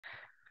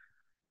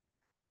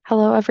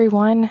Hello,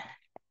 everyone.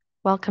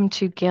 Welcome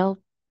to Gale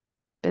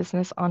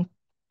Business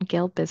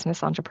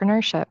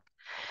Entrepreneurship.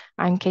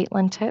 I'm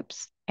Caitlin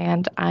Tips,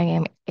 and I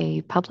am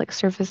a public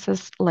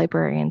services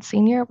librarian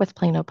senior with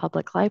Plano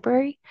Public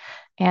Library,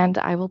 and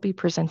I will be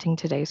presenting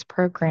today's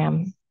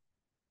program.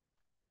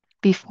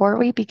 Before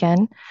we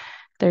begin,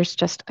 there's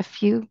just a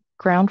few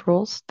ground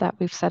rules that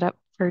we've set up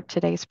for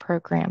today's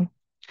program.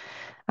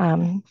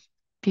 Um,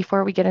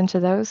 Before we get into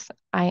those,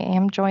 I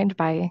am joined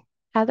by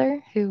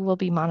Heather, who will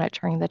be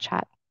monitoring the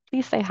chat.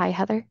 Please say hi,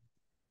 Heather.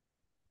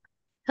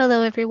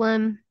 Hello,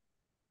 everyone.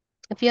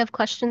 If you have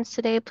questions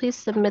today, please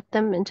submit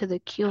them into the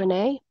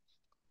Q&A,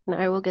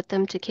 and I will get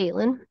them to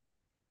Caitlin.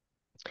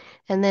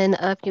 And then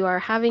if you are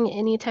having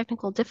any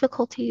technical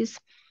difficulties,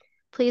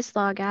 please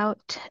log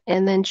out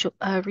and then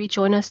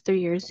rejoin us through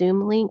your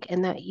Zoom link,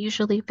 and that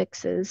usually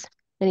fixes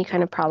any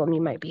kind of problem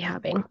you might be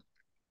having.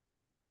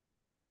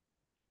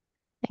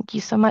 Thank you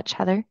so much,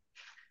 Heather.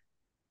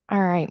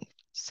 All right,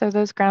 so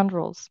those ground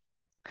rules.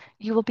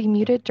 You will be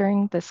muted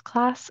during this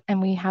class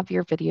and we have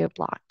your video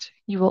blocked.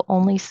 You will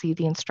only see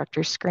the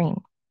instructor's screen.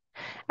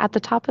 At the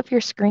top of your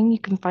screen, you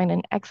can find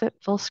an exit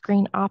full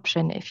screen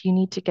option if you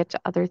need to get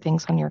to other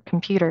things on your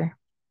computer.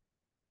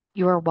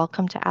 You are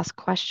welcome to ask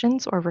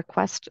questions or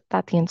request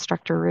that the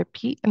instructor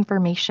repeat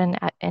information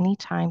at any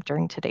time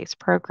during today's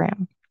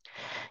program.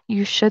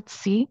 You should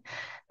see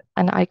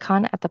an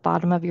icon at the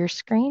bottom of your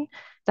screen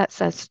that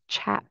says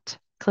chat.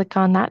 Click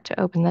on that to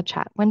open the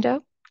chat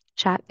window.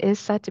 Chat is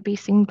set to be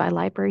seen by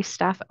library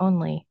staff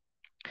only.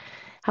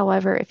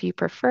 However, if you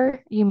prefer,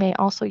 you may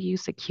also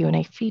use the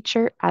Q&A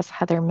feature. As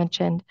Heather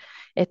mentioned,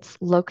 it's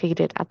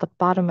located at the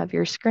bottom of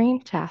your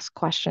screen to ask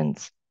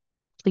questions.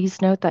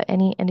 Please note that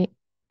any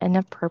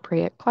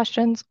inappropriate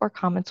questions or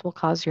comments will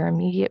cause your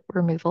immediate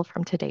removal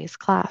from today's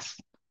class.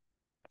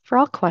 For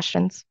all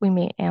questions, we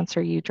may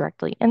answer you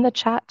directly in the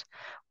chat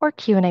or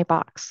Q&A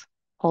box.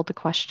 Hold the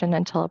question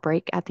until a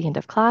break at the end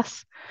of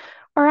class,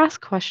 or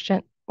ask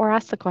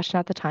the question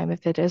at the time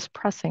if it is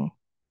pressing.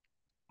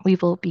 We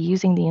will be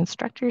using the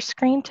instructor's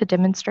screen to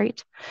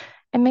demonstrate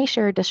and may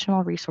share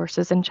additional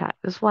resources in chat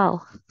as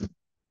well.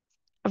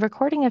 A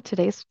recording of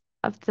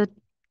the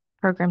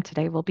program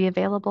today will be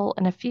available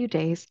in a few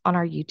days on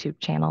our YouTube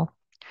channel.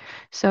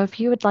 So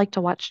if you would like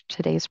to watch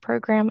today's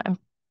program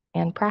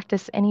and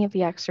practice any of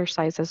the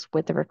exercises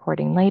with the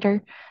recording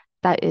later,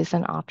 that is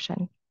an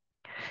option.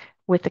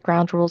 With the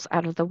ground rules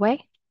out of the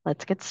way,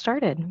 let's get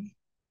started.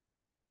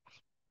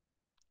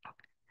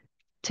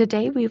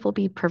 Today, we will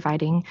be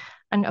providing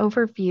an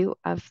overview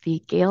of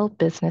the Gale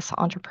Business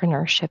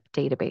Entrepreneurship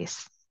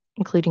Database,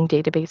 including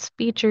database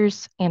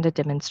features and a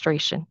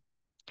demonstration.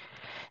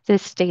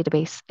 This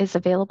database is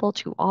available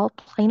to all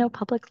Plano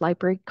Public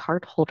Library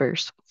card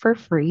holders for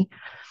free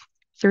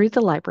through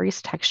the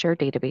library's TextShare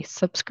database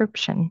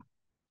subscription.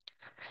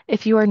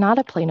 If you are not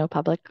a Plano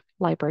Public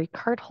Library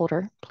card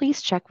holder,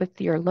 please check with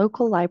your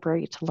local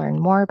library to learn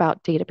more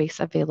about database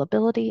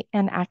availability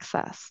and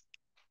access.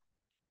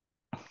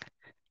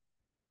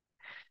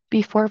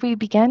 Before we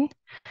begin,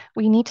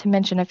 we need to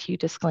mention a few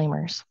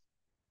disclaimers.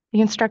 The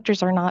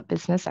instructors are not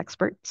business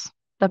experts.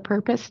 The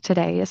purpose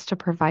today is to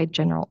provide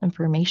general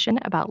information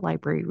about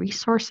library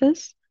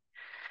resources,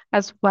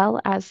 as well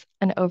as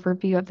an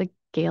overview of the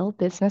Gale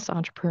Business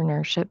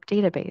Entrepreneurship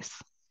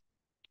Database.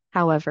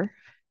 However,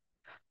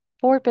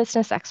 for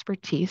business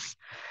expertise,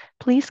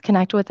 please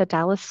connect with a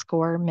Dallas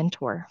Score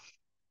mentor.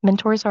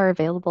 Mentors are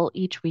available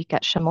each week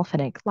at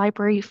Schimmelpfennig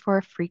Library for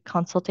a free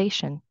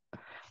consultation.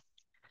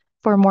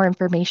 For more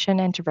information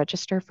and to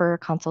register for a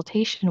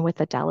consultation with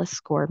a Dallas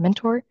Score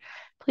mentor,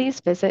 please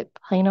visit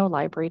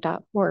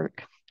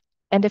planolibrary.org.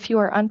 And if you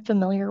are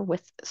unfamiliar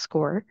with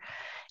SCORE,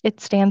 it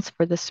stands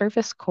for the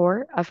Service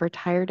Corps of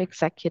Retired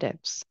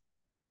Executives.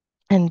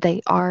 And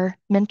they are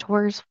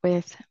mentors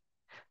with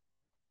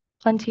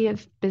plenty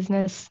of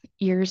business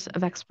years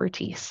of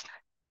expertise.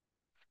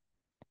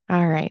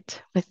 All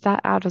right, with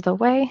that out of the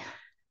way,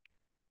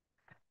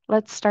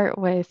 let's start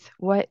with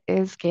what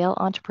is Gale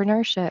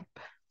Entrepreneurship?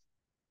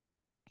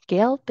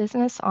 Gale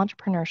Business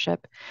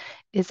Entrepreneurship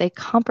is a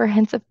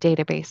comprehensive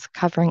database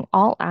covering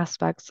all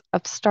aspects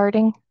of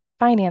starting,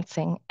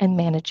 financing, and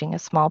managing a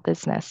small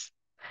business,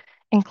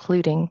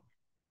 including,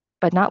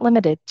 but not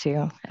limited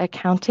to,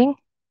 accounting,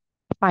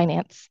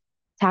 finance,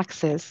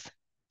 taxes,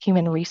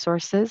 human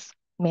resources,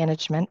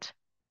 management,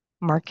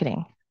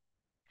 marketing.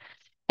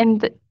 In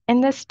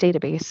this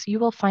database, you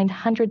will find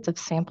hundreds of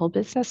sample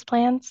business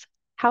plans,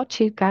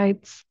 how-to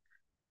guides,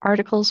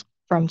 articles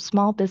from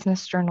small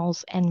business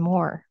journals, and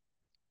more.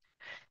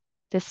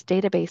 This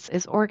database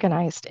is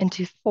organized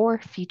into 4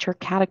 feature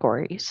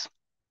categories: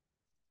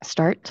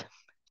 start,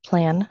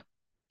 plan,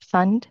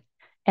 fund,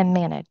 and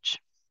manage.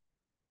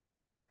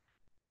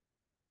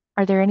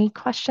 Are there any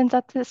questions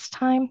at this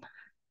time?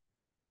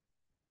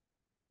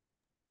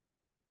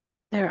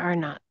 There are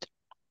not.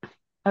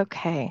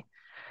 Okay,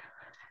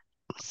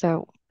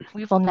 so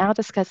we will now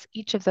discuss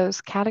each of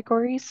those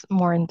categories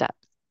more in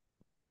depth.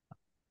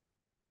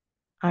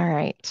 All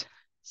right,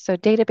 so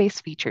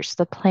database features,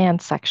 the plan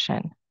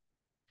section.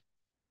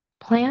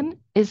 Plan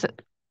is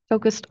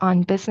focused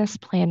on business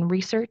plan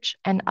research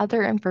and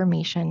other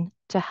information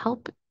to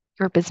help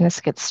your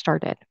business get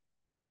started.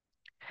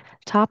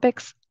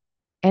 Topics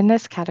in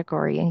this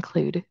category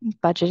include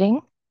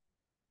budgeting,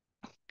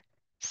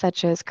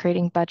 such as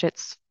creating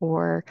budgets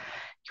for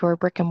your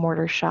brick and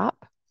mortar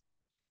shop,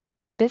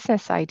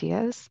 business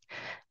ideas,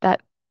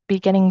 that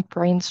beginning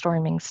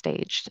brainstorming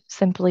stage,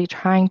 simply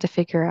trying to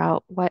figure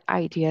out what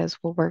ideas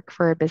will work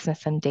for a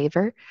business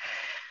endeavor,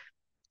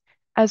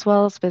 as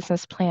well as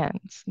business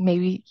plans.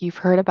 Maybe you've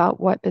heard about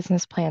what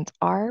business plans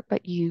are,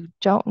 but you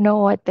don't know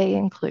what they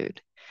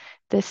include.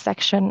 This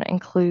section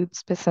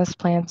includes business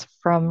plans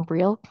from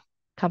real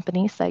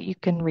companies that you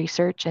can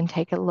research and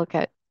take a look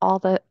at all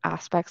the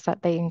aspects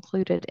that they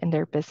included in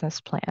their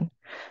business plan,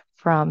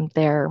 from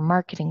their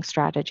marketing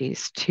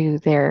strategies to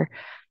their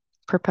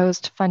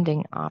proposed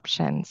funding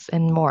options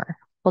and more.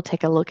 We'll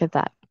take a look at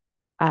that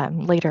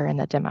later in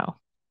the demo.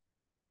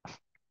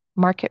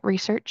 Market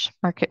research.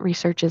 Market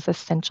research is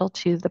essential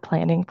to the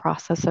planning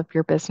process of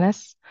your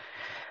business.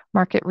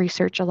 Market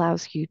research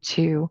allows you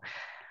to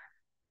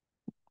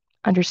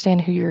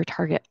understand who your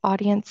target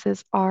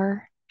audiences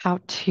are, how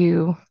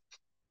to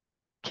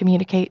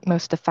communicate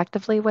most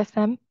effectively with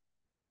them,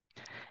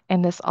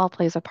 and this all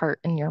plays a part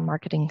in your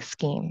marketing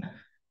scheme.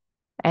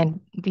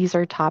 And these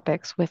are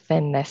topics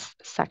within this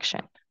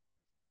section.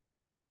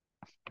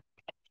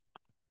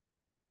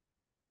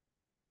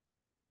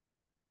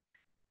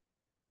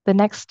 The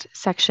next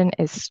section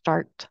is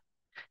START.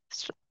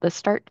 The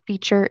START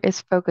feature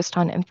is focused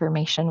on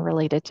information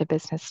related to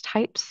business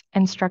types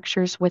and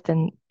structures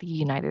within the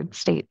United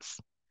States.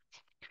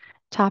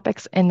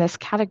 Topics in this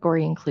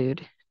category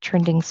include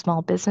trending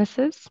small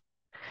businesses.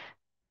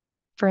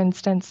 For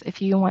instance,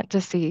 if you want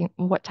to see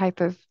what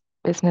type of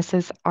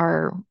businesses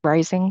are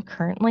rising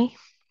currently,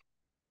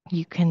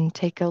 you can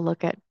take a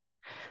look at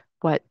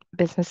what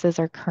businesses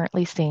are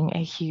currently seeing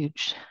a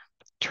huge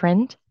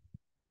trend.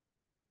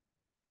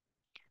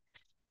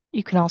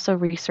 You can also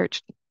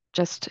research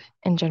just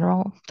in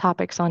general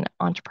topics on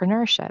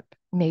entrepreneurship.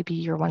 Maybe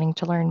you're wanting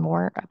to learn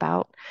more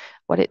about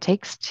what it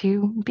takes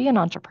to be an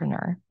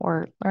entrepreneur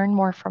or learn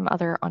more from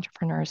other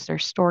entrepreneurs, their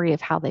story of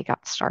how they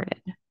got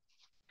started.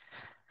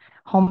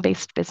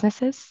 Home-based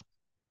businesses.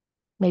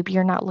 Maybe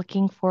you're not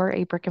looking for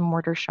a brick and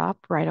mortar shop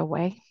right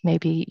away.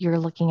 Maybe you're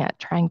looking at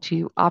trying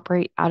to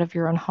operate out of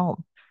your own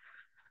home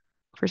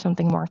for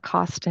something more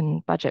cost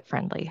and budget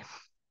friendly.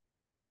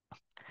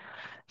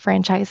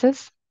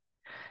 Franchises.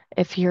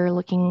 If you're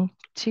looking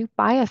to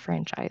buy a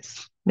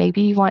franchise,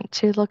 maybe you want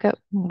to look at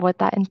what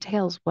that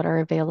entails, what are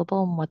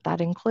available, and what that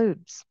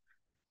includes.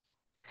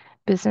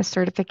 Business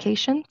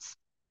certifications.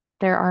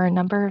 There are a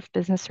number of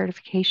business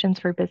certifications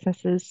for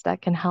businesses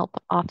that can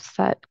help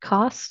offset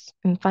costs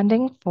and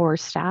funding for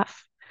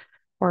staff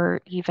or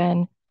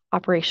even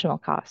operational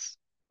costs.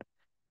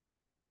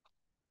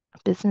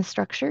 Business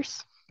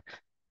structures.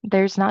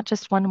 There's not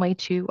just one way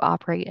to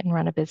operate and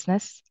run a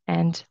business,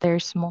 and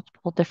there's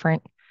multiple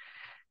different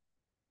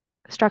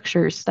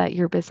structures that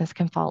your business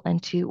can fall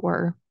into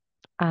or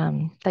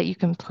that you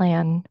can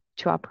plan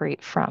to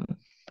operate from.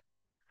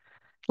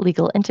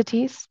 Legal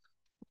entities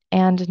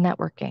and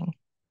networking.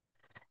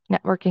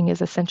 Networking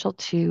is essential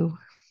to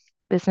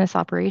business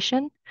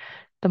operation.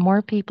 The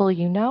more people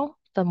you know,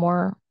 the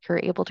more you're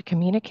able to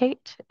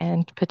communicate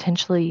and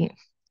potentially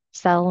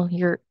sell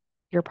your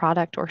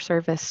product or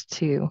service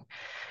to.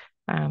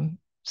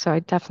 So I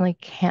definitely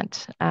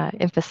can't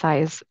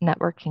emphasize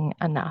networking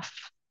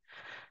enough.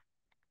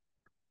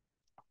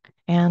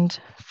 And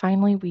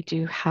finally, we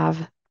do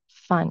have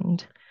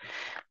fund.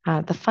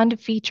 The fund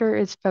feature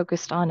is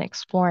focused on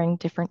exploring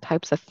different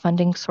types of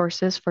funding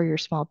sources for your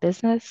small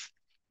business.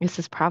 This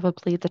is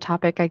probably the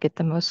topic I get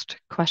the most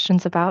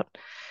questions about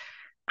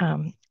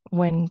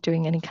when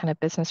doing any kind of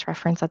business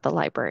reference at the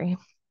library.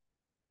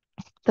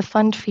 The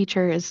fund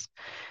feature is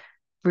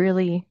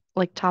really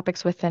like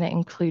topics within it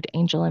include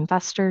angel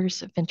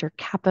investors, venture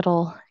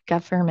capital,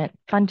 government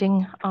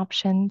funding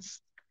options,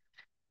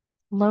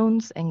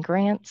 loans and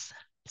grants,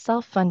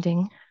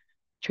 self-funding,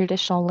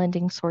 traditional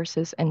lending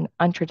sources, and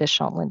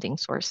untraditional lending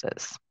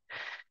sources.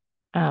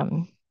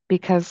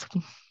 Because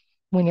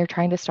when you're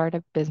trying to start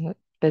a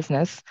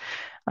business,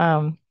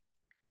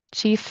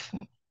 chiefly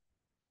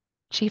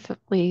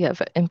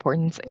of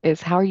importance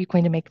is how are you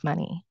going to make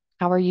money?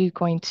 How are you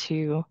going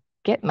to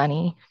get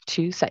money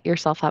to set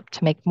yourself up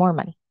to make more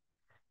money,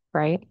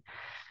 right?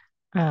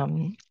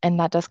 And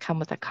that does come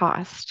with a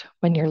cost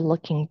when you're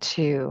looking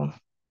to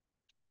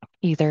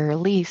either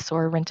lease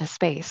or rent a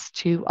space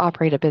to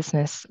operate a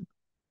business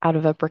out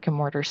of a brick and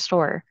mortar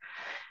store.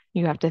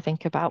 You have to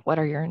think about what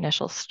are your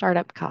initial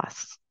startup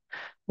costs.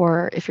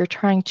 Or if you're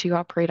trying to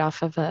operate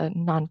off of a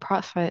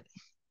nonprofit,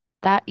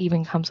 that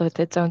even comes with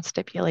its own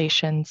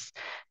stipulations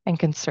and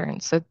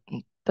concerns. So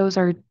those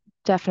are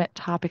definite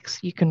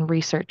topics you can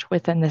research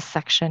within this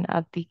section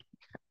of the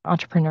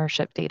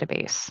entrepreneurship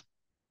database.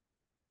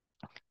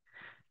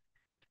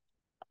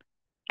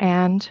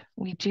 And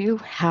we do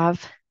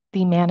have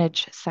the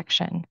manage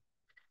section.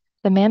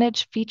 The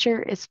manage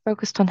feature is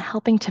focused on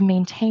helping to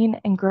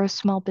maintain and grow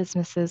small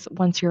businesses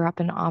once you're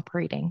up and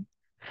operating.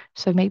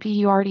 So maybe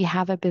you already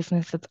have a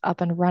business that's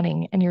up and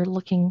running and you're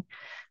looking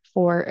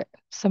for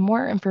some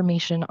more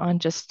information on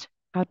just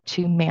how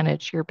to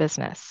manage your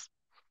business.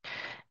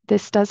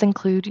 This does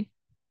include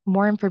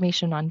more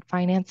information on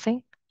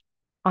financing,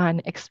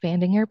 on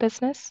expanding your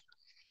business,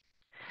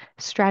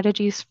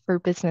 strategies for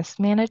business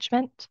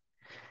management,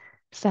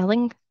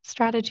 selling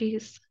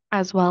strategies,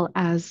 as well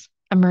as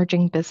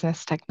emerging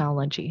business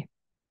technology.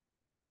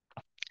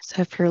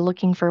 So, if you're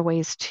looking for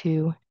ways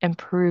to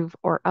improve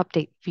or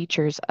update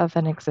features of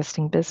an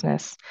existing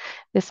business,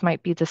 this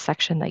might be the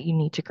section that you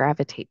need to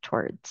gravitate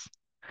towards.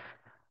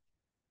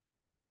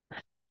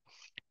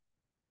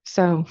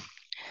 So,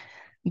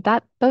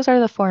 those are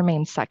the four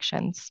main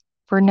sections.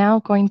 We're now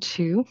going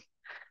to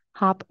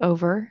hop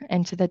over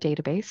into the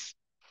database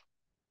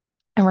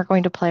and we're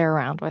going to play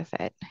around with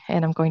it.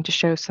 And I'm going to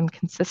show some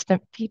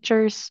consistent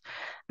features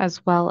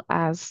as well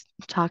as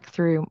talk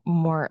through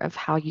more of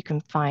how you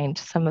can find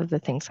some of the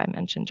things I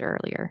mentioned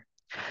earlier.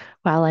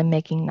 While I'm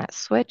making that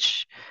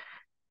switch,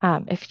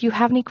 if you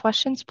have any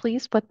questions,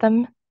 please put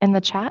them in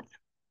the chat.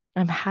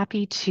 I'm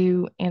happy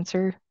to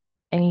answer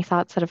any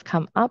thoughts that have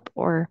come up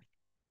or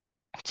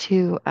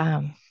to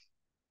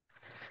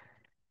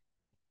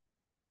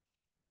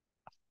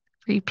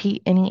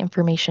repeat any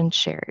information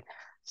shared.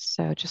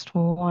 So just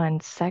 1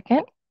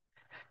 second.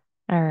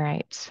 All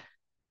right.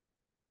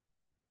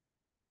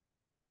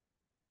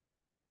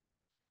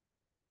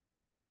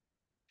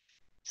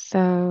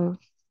 So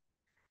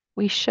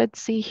we should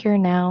see here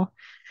now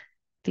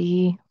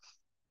the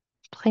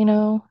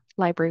Plano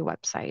Library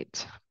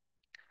website.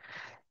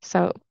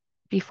 So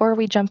before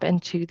we jump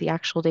into the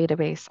actual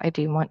database, I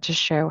do want to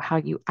show how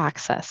you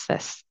access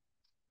this.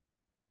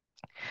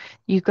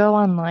 You go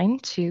online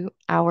to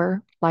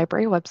our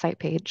library website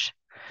page.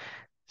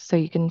 So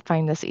you can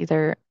find this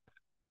either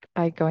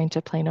by going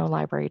to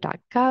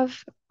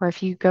planolibrary.gov, or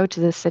if you go to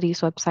the city's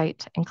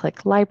website and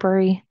click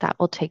library, that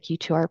will take you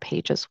to our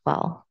page as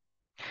well.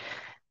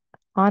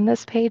 On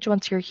this page,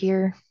 once you're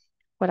here,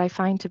 what I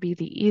find to be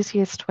the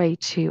easiest way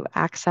to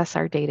access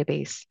our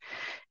database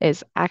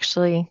is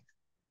actually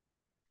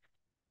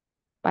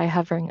by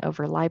hovering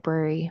over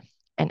library.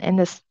 And in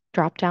this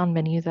drop-down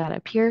menu that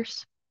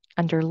appears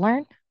under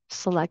Learn,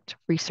 select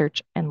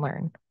Research and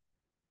Learn.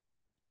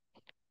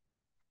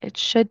 It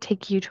should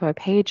take you to a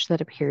page that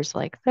appears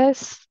like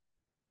this,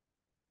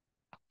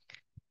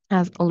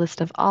 as a list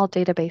of all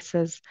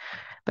databases.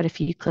 But if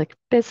you click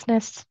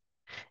Business,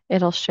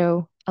 it'll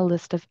show a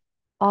list of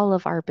all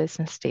of our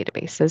business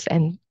databases,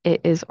 and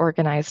it is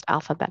organized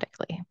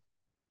alphabetically.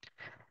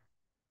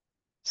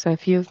 So a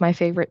few of my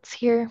favorites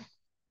here,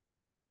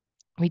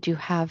 we do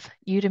have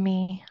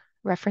Udemy.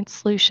 Reference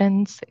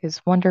Solutions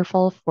is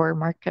wonderful for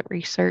market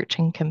research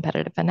and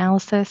competitive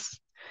analysis.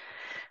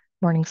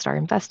 Morningstar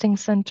Investing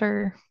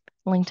Center,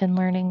 LinkedIn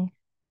Learning,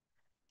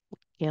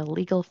 Gale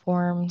Legal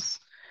Forms,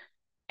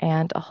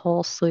 and a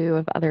whole slew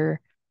of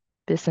other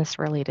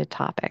business-related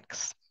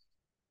topics.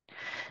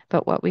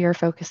 But what we are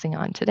focusing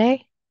on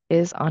today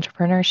is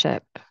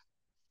entrepreneurship.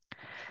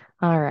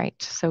 All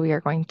right, so we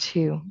are going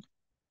to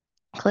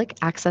click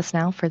Access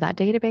Now for that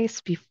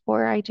database.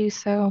 Before I do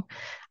so,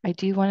 I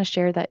do want to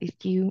share that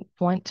if you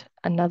want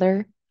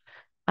another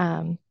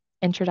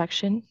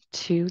introduction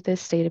to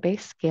this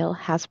database, Gale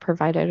has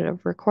provided a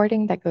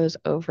recording that goes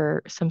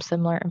over some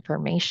similar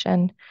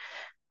information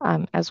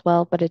as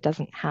well, but it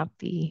doesn't have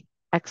the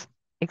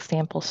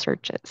example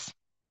searches.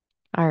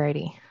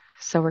 Alrighty,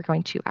 so we're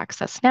going to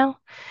access now,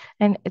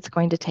 and it's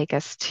going to take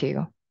us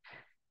to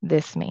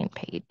this main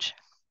page.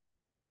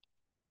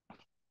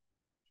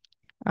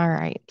 All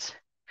right,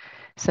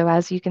 so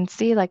as you can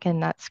see, like in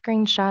that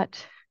screenshot,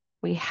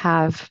 we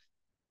have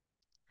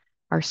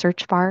our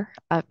search bar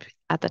up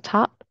at the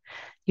top.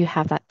 You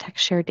have that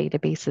text share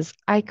databases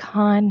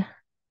icon,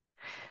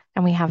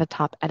 and we have a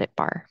top edit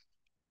bar.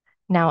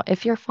 Now,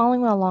 if you're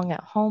following along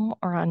at home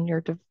or on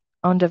your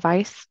own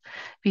device,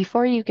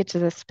 before you get to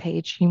this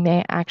page, you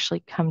may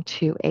actually come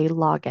to a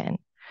login.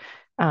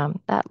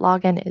 That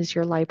login is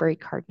your library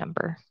card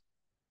number.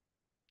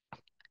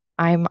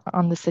 I'm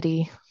on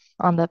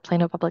the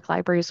Plano Public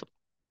Library's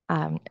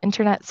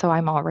internet, so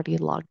I'm already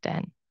logged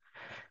in.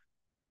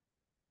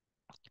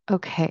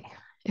 Okay,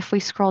 if we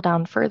scroll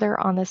down further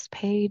on this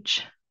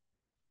page,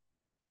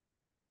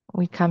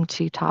 we come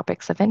to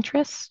topics of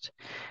interest,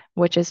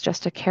 which is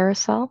just a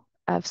carousel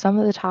of some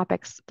of the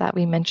topics that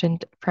we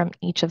mentioned from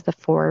each of the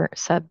four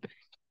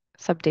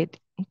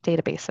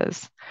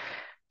databases.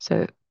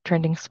 So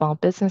trending small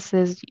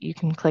businesses, you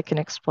can click and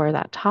explore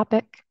that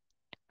topic.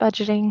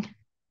 Budgeting,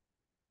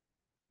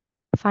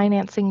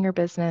 financing your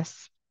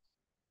business,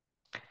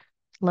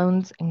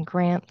 loans and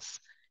grants,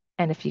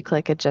 and if you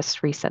click, it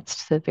just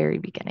resets to the very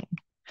beginning.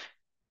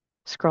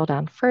 Scroll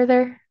down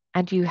further,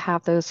 and you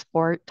have those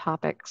four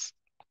topics,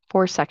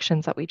 four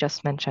sections that we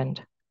just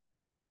mentioned.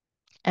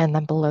 And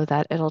then below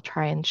that, it'll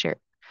try and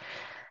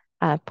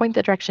point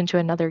the direction to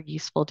another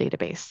useful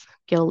database.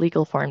 Gale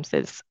Legal Forms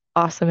is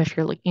awesome if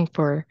you're looking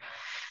for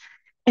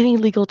any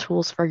legal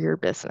tools for your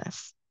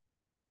business.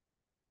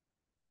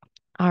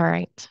 All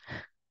right.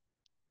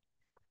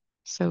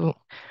 So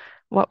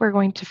What we're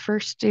going to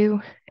first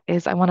do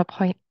is I want to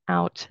point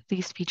out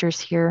these features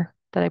here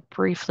that I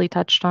briefly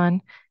touched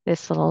on,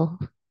 this little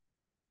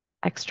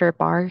extra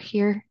bar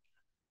here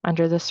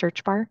under the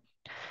search bar.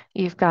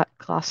 You've got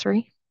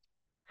glossary.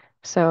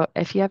 So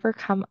if you ever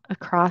come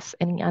across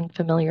any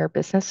unfamiliar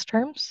business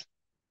terms,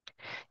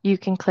 you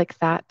can click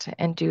that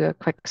and do a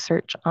quick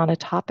search on a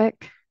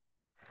topic.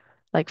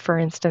 Like for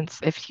instance,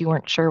 if you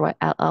weren't sure what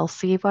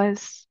LLC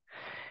was,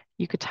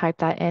 you could type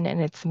that in and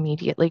it's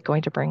immediately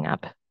going to bring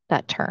up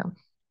that term.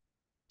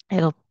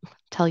 It'll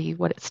tell you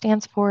what it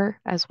stands for,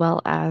 as well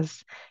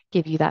as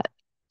give you that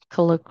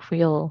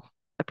colloquial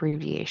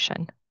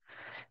abbreviation.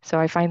 So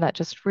I find that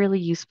just really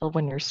useful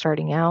when you're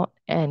starting out.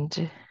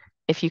 And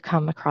if you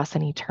come across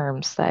any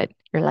terms that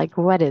you're like,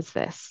 what is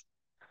this?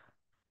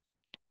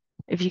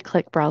 If you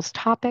click Browse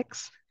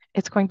Topics,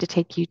 it's going to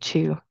take you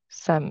to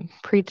some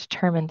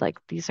predetermined, like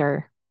these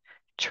are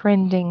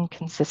trending,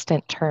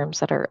 consistent terms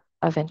that are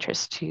of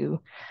interest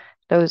to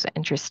those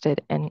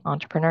interested in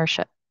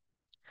entrepreneurship.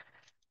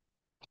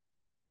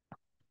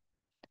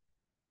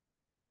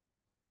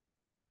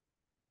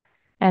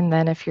 And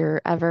then if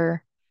you're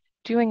ever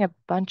doing a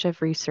bunch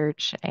of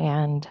research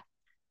and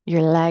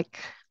you're like,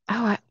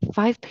 oh,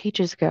 5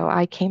 pages ago,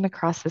 I came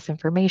across this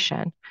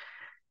information,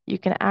 you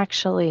can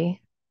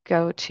actually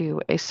go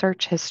to a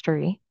search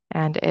history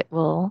and it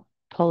will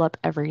pull up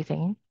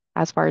everything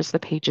as far as the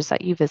pages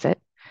that you visit.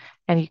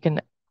 And you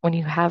can, when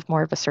you have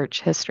more of a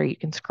search history, you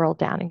can scroll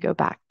down and go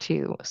back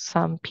to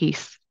some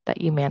piece that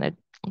you managed,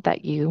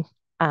 that you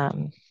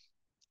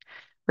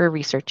were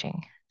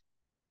researching.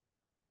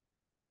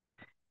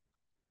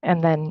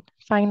 And then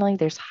finally,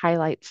 there's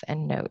highlights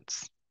and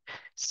notes.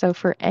 So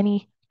for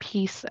any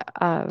piece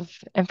of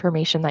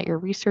information that you're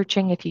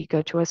researching, if you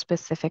go to a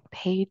specific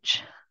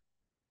page,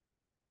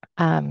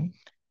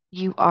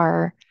 you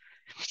are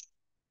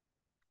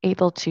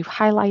able to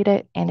highlight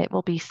it and it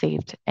will be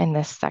saved in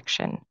this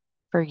section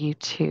for you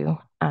to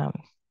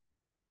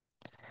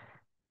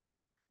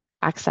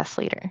access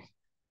later.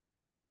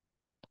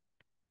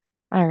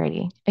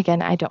 Alrighty,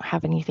 again, I don't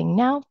have anything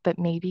now, but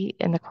maybe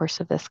in the course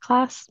of this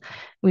class,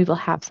 we will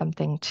have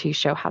something to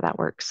show how that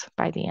works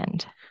by the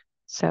end.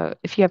 So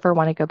if you ever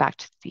want to go back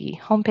to the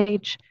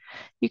homepage,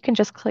 you can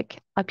just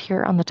click up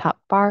here on the top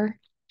bar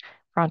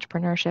for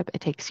entrepreneurship. It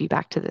takes you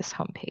back to this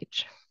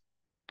homepage.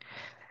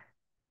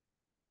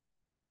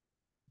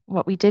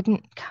 What we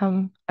didn't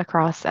come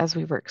across as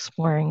we were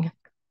exploring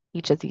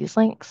each of these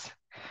links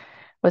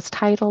was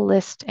title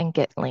list and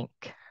get link.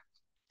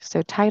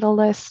 So title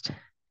list,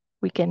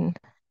 we can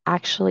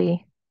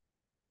actually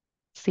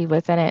see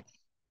within it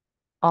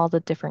all the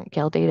different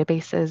Gale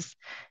databases.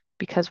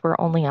 Because we're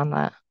only on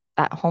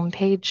that home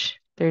page,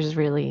 there's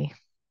really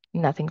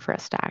nothing for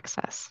us to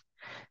access.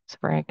 So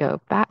we're going to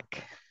go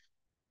back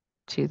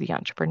to the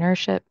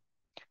entrepreneurship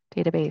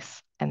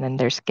database, and then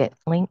there's get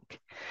link,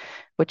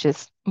 which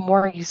is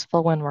more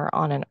useful when we're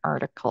on an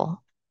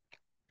article.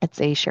 It's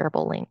a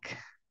shareable link.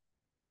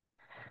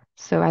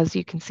 So as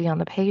you can see on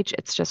the page,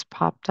 it's just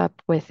popped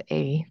up with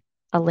a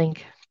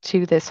link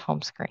to this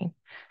home screen.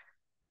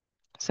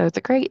 So it's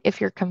great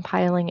if you're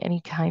compiling any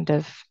kind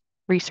of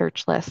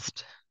research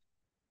list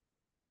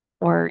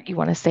or you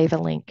want to save a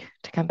link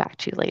to come back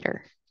to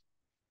later.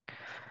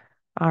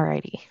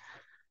 Alrighty.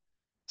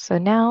 So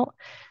now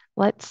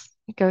let's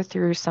go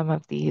through some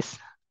of these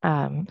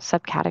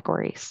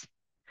subcategories.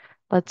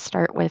 Let's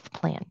start with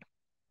plan.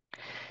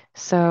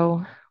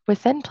 So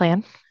within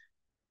plan,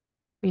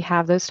 we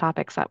have those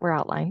topics that were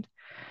outlined.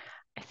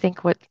 I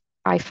think what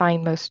I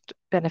find most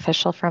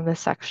beneficial from this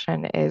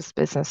section is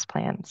business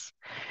plans,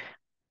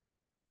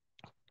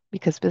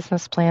 because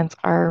business plans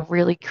are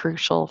really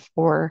crucial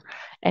for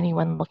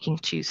anyone looking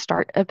to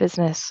start a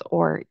business,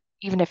 or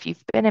even if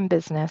you've been in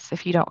business,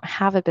 if you don't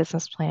have a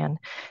business plan,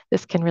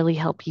 this can really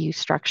help you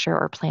structure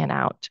or plan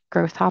out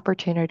growth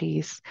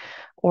opportunities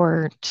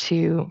or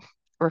to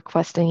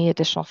request any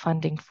additional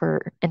funding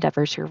for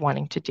endeavors you're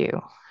wanting to do.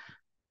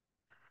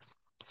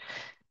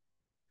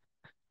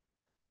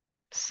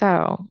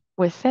 So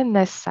within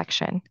this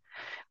section,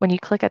 when you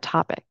click a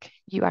topic,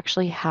 you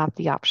actually have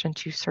the option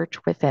to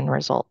search within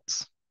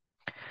results.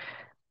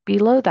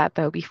 Below that,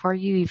 though, before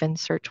you even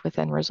search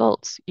within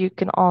results, you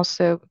can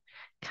also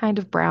kind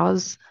of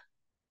browse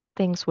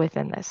things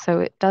within this. So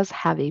it does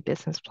have a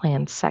business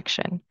plan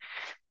section.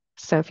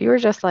 So if you were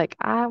just like,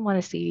 I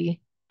want to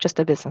see just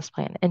a business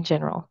plan in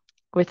general,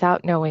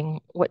 without knowing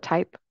what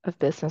type of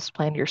business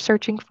plan you're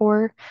searching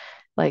for,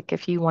 like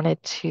if you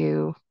wanted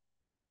to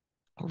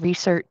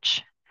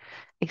research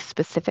a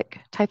specific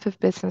type of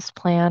business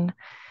plan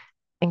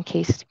in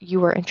case you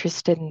were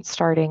interested in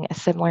starting a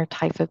similar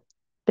type of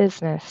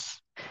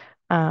business,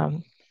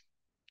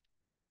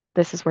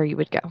 this is where you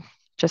would go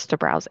just to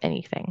browse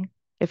anything.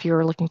 If you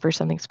were looking for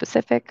something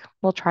specific,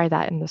 we'll try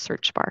that in the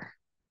search bar.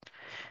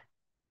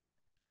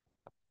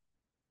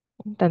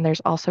 Then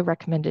there's also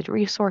recommended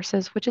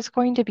resources, which is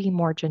going to be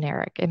more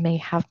generic. It may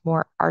have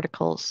more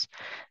articles.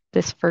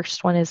 This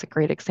first one is a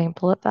great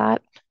example of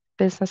that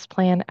business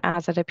plan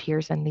as it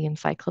appears in the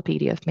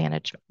Encyclopedia of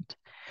Management.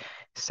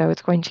 So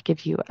it's going to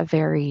give you a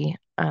very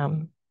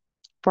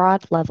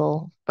broad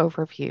level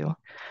overview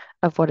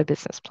of what a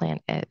business plan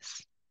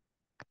is.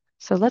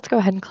 So let's go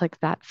ahead and click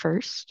that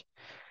first.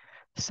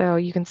 So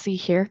you can see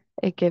here,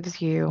 it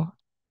gives you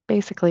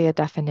basically a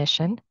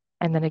definition,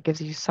 and then it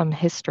gives you some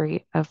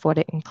history of what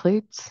it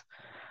includes,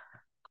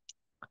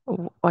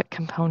 what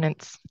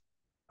components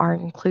are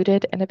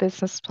included in a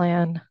business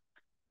plan.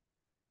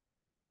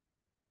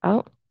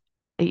 Oh,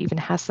 it even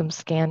has some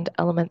scanned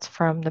elements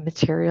from the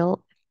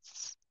material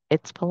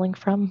it's pulling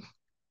from.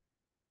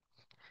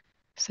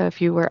 So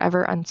if you were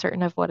ever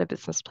uncertain of what a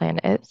business plan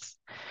is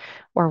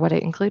or what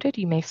it included,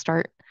 you may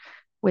start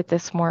with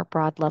this more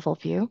broad level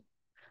view.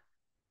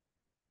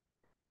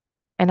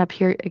 And up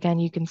here, again,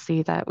 you can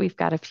see that we've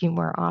got a few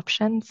more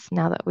options.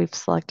 Now that we've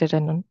selected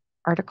an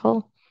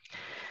article,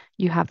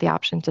 you have the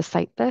option to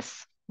cite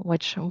this,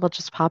 which will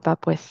just pop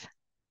up with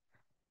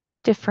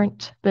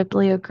different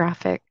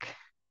bibliographic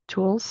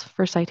tools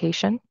for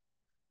citation.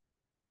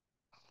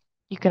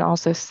 You can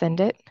also send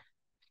it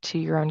to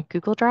your own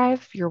Google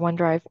Drive, your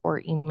OneDrive,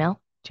 or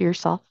email to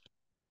yourself.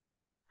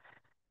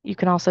 You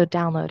can also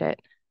download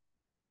it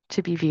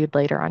to be viewed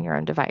later on your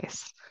own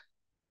device.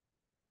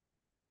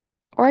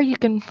 Or you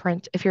can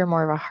print if you're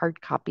more of a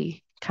hard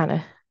copy kind of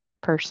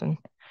person.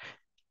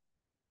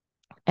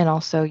 And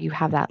also you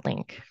have that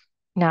link.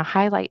 Now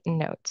highlight in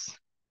notes.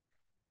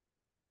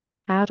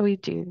 How do we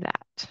do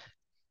that?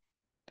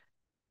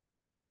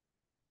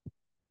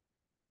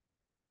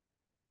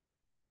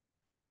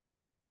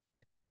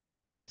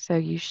 So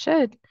you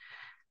should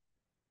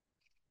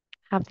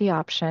have the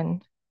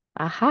option,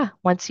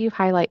 once you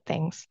highlight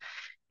things,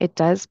 it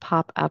does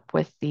pop up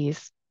with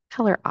these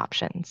color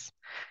options.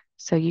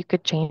 So you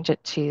could change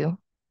it to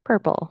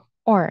purple,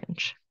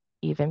 orange,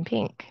 even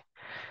pink.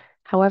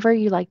 However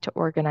you like to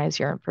organize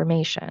your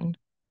information.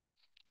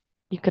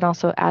 You can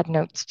also add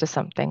notes to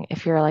something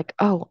if you're like,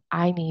 oh,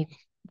 I need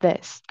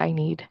this. I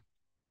need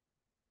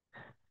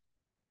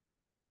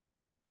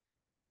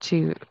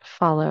to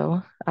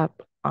follow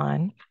up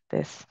on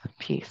this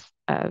piece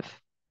of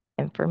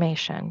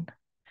information.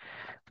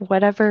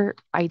 Whatever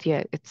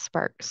idea it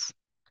sparks,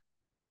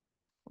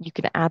 you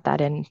can add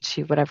that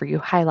into whatever you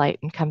highlight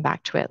and come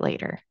back to it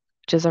later,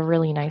 which is a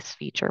really nice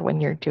feature when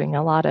you're doing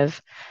a lot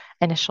of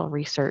initial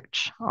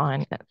research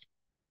on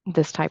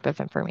this type of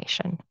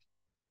information.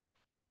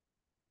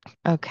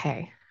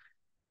 Okay.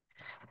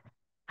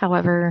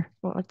 However,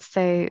 let's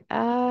say,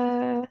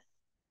 how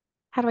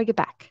do I get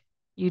back?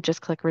 You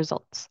just click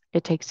results.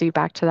 It takes you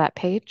back to that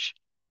page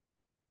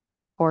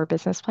for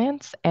business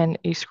plans, and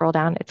you scroll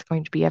down, it's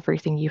going to be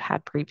everything you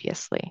had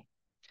previously.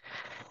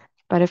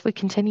 But if we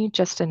continue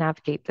just to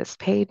navigate this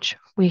page,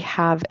 we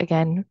have,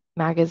 again,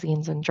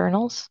 magazines and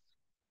journals.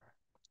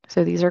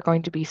 So these are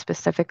going to be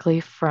specifically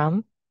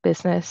from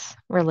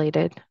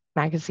business-related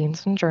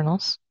magazines and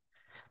journals,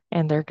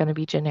 and they're going to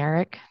be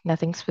generic,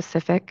 nothing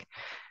specific,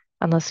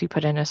 unless you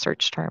put in a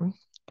search term.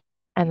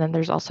 And then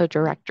there's also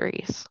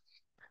directories.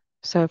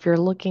 So if you're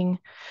looking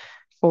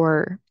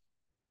for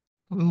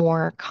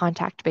more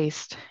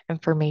contact-based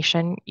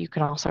information, you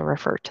can also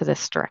refer to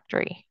this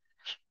directory.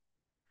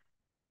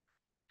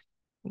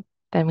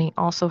 Then we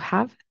also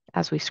have,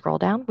 as we scroll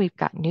down, we've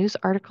got news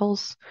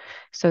articles.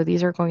 So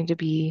these are going to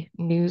be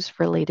news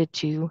related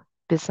to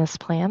business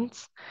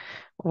plans,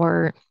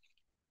 or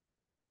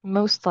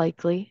most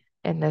likely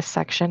in this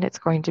section, it's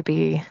going to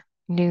be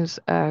news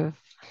of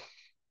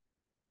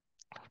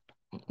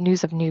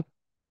new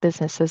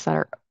businesses that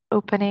are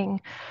opening,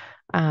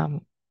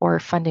 or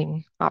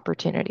funding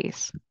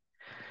opportunities.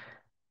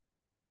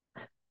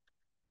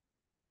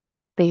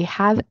 They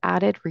have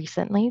added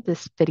recently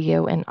this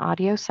video and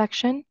audio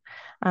section.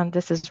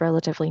 This is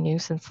relatively new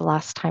since the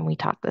last time we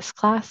taught this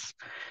class,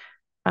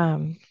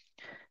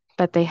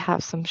 but they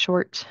have some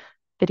short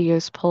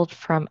videos pulled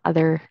from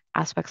other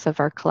aspects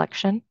of our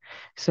collection.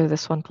 So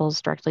this one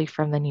pulls directly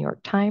from the New York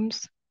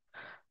Times.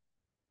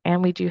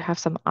 And we do have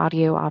some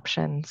audio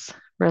options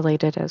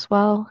related as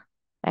well.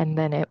 And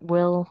then it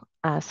will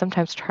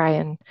sometimes try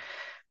and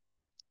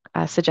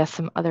suggest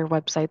some other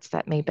websites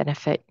that may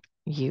benefit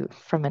you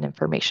from an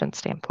information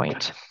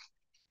standpoint.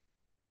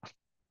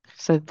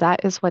 So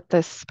that is what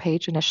this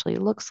page initially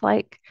looks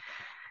like.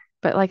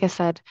 But like I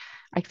said,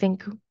 I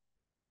think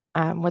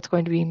what's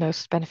going to be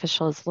most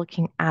beneficial is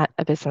looking at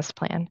a business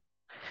plan.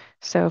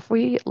 So if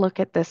we look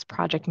at this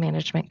project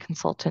management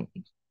consultant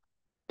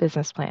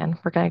business plan,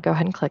 we're going to go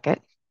ahead and click it.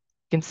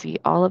 You can see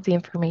all of the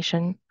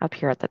information up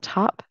here at the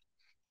top.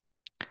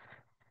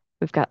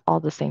 We've got all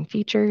the same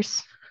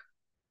features.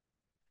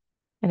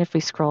 And if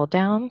we scroll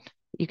down,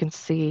 you can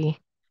see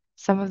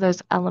some of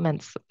those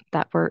elements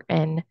that were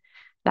in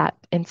that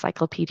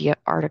encyclopedia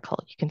article.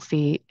 You can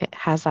see it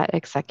has that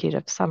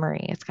executive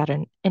summary. It's got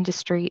an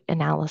industry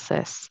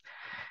analysis.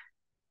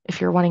 If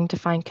you're wanting to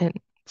find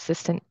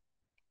consistent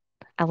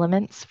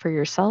elements for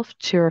yourself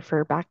to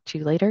refer back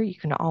to later, you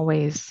can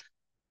always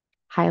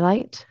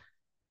highlight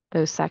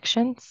those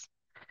sections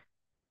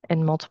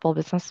in multiple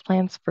business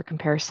plans for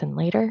comparison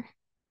later.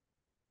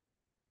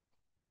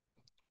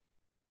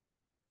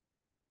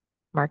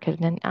 Market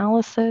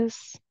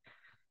analysis.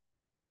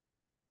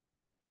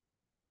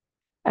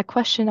 A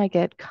question I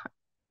get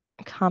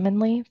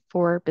commonly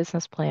for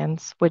business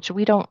plans, which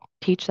we don't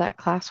teach that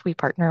class, we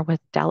partner with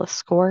Dallas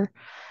Score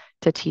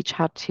to teach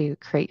how to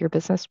create your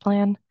business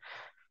plan,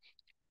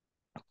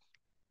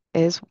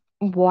 is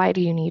why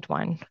do you need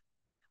one?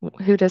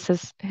 Who is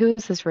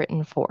this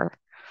written for?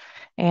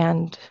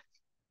 And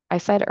I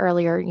said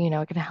earlier,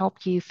 it can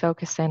help you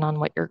focus in on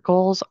what your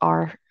goals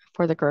are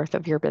for the growth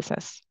of your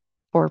business,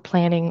 for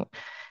planning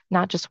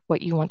not just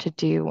what you want to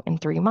do in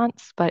 3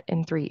 months, but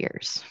in 3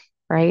 years,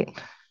 right?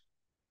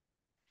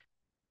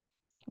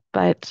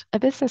 But a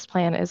business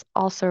plan is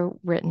also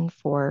written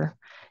for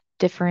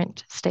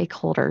different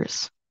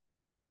stakeholders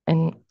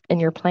in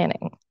your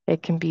planning.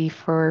 It can be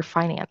for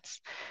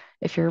finance.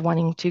 If you're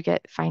wanting to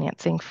get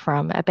financing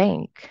from a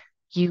bank,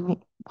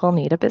 you will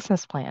need a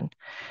business plan.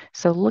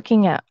 So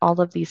looking at all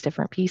of these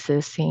different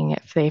pieces, seeing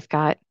if they've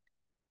got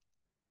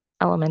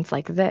elements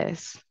like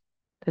this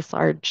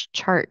large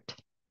chart,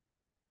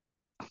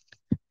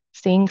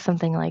 seeing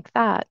something like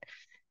that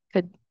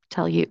could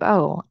tell you,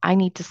 oh, I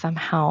need to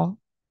somehow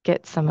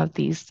get some of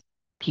these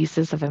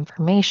pieces of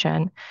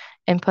information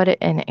and put it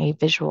in a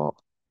visual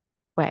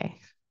way.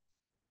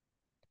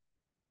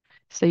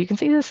 So you can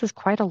see this is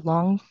quite a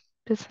long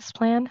business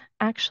plan.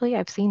 Actually,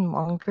 I've seen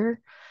longer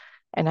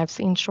and I've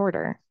seen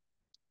shorter.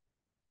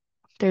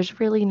 There's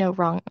really no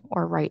wrong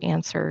or right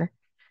answer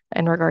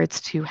in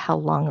regards to how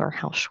long or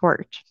how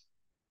short.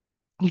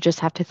 You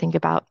just have to think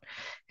about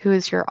who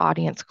is your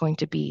audience going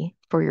to be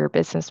for your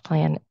business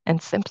plan,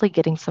 and simply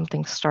getting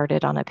something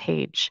started on a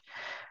page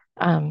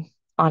um,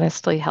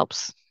 honestly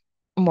helps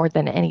more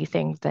than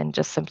anything than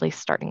just simply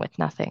starting with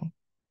nothing,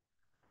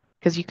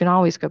 because you can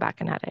always go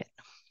back and edit.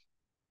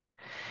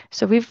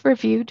 So we've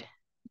reviewed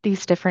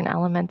these different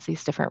elements,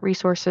 these different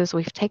resources.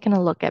 We've taken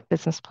a look at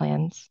business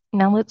plans.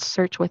 Now let's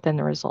search within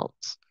the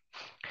results.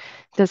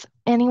 Does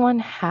anyone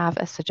have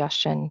a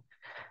suggestion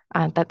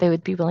that they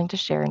would be willing to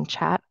share in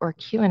chat or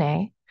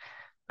Q&A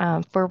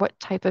for what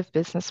type of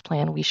business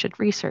plan we should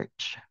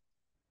research?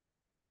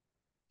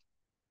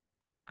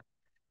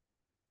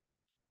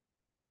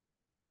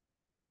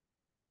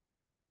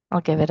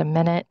 I'll give it a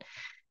minute.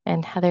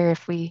 And Heather,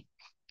 if we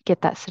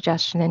get that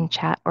suggestion in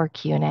chat or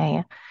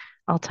Q&A,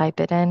 I'll type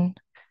it in.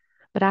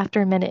 But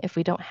after a minute, if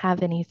we don't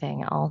have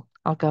anything, I'll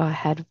go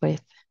ahead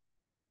with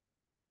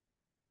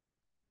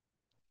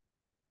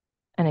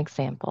an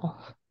example.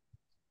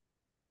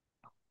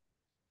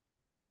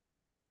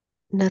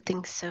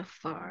 Nothing so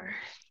far.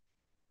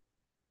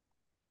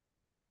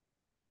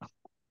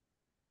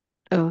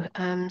 Oh,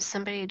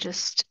 somebody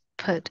just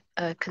put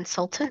a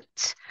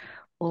consultant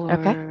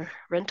Okay. or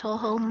rental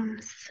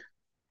homes.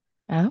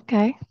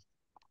 Okay.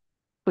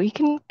 We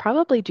can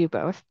probably do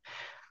both.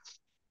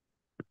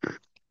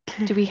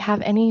 Do we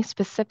have any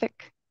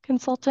specific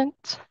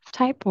consultant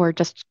type or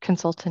just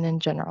consultant in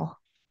general?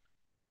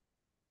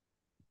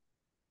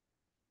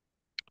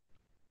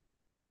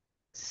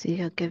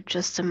 See, I'll give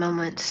just a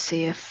moment to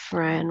see if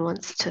Ryan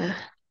wants to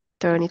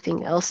throw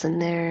anything else in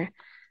there.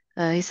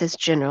 He says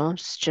general,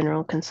 just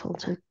general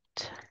consultant.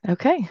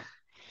 Okay.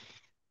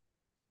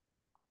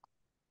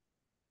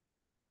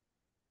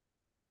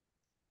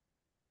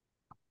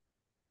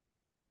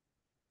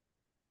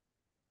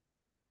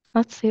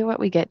 Let's see what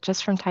we get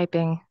just from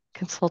typing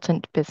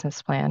consultant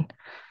business plan.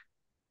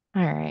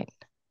 All right.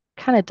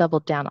 Kind of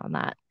doubled down on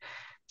that.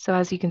 So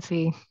as you can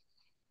see,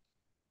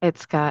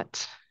 it's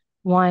got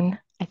one.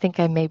 I think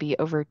I maybe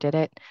overdid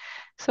it.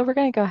 So we're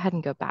going to go ahead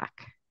and go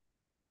back.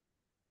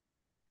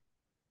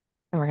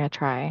 And we're going to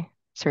try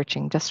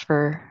searching just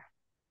for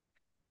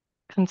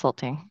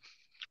consulting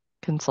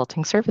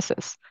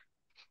services.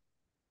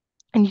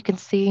 And you can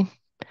see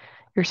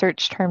your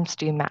search terms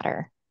do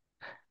matter.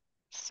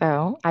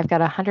 So I've got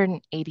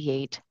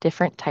 188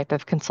 different type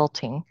of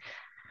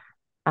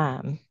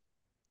um,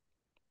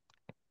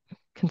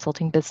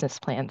 consulting business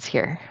plans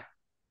here.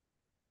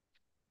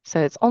 So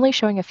it's only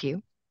showing a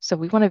few. So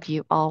we want to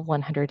view all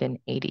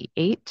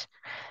 188.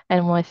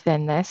 And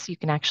within this, you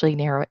can actually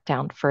narrow it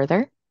down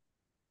further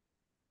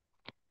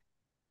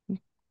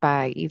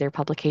by either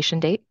publication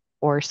date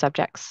or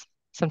subjects,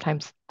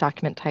 sometimes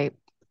document type.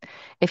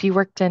 If you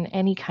worked in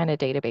any kind of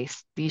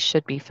database, these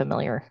should be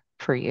familiar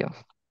for you.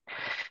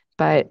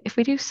 But if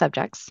we do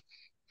subjects,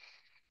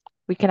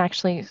 we can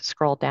actually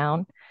scroll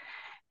down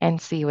and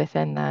see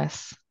within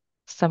this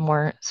some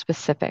more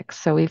specifics.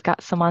 So we've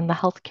got some on the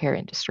healthcare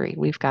industry.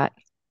 We've got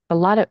a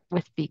lot of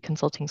with the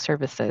consulting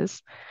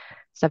services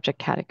subject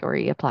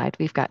category applied.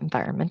 We've got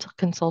environmental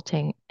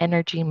consulting,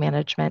 energy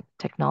management,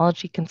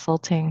 technology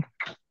consulting,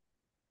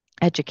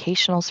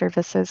 educational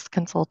services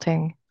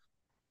consulting,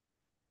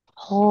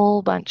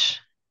 whole bunch.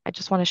 I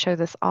just want to show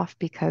this off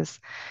because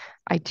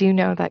I do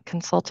know that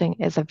consulting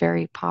is a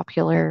very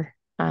popular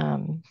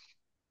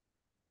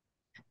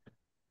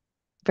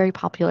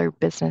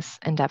business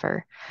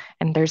endeavor,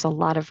 and there's a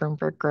lot of room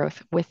for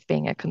growth with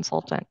being a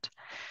consultant.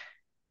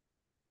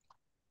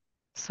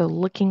 So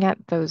looking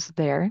at those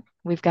there,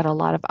 we've got a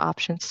lot of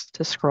options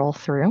to scroll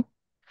through.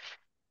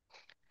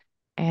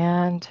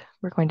 And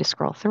we're going to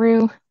scroll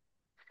through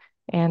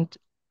and,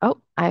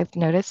 oh, I've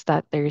noticed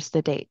that there's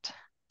the date.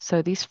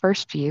 So these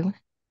first few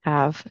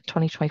have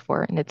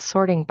 2024 and it's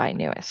sorting by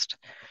newest.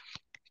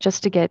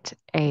 Just to get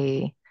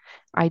a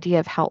idea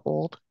of how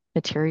old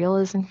material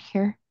is in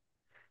here,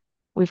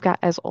 we've got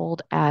as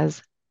old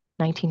as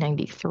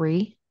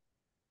 1993.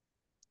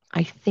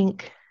 I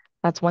think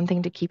that's one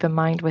thing to keep in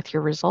mind with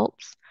your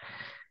results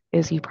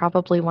is you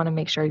probably want to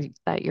make sure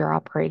that you're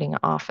operating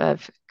off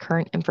of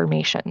current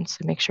information.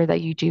 So make sure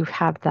that you do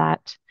have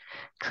that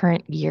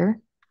current year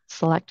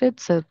selected.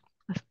 So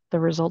the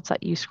results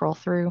that you scroll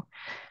through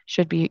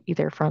should be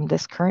either from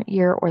this current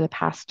year or the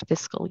past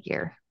fiscal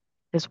year,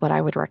 is what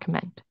I would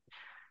recommend.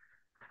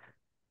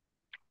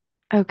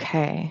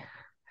 Okay,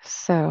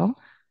 so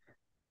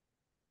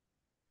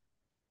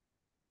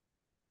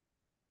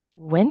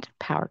wind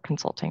power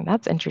consulting,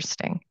 that's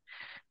interesting.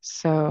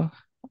 So,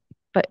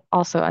 but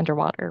also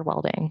underwater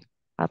welding,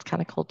 that's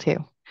kind of cool too.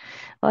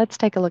 Let's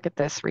take a look at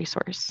this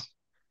resource.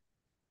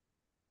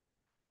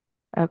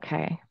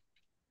 Okay,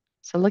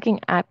 so looking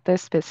at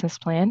this business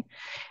plan,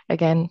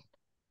 again,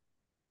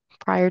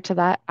 prior to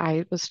that,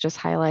 I was just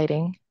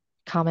highlighting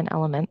common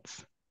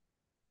elements,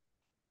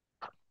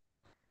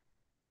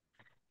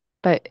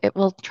 but it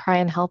will try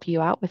and help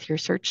you out with your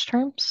search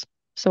terms.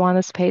 So on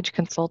this page,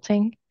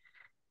 consulting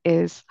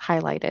is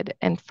highlighted,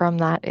 and from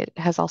that, it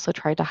has also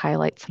tried to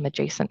highlight some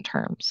adjacent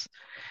terms.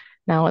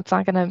 Now, it's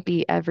not going to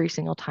be every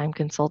single time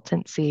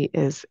consultancy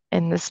is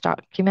in this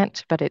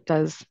document, but it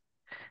does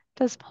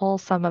pull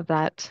some of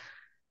that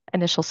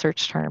initial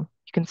search term.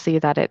 You can see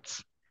that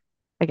it's,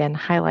 again,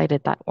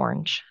 highlighted that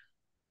orange.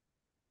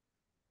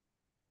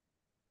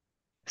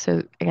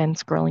 So again,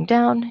 scrolling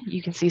down,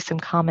 you can see some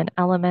common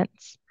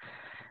elements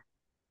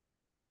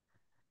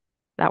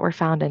that were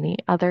found in the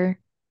other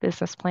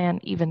business plan,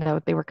 even though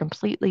they were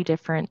completely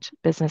different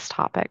business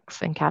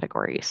topics and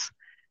categories.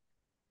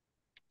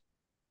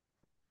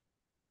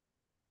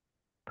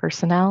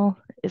 Personnel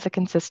is a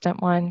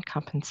consistent one.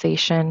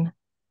 Compensation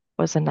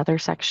was another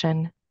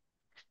section.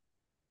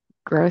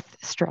 Growth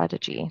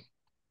strategy.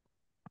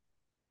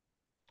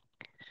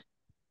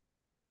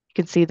 You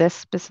can see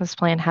this business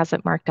plan has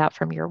it marked out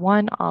from year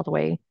one all the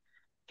way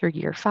through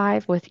year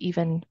five with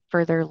even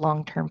further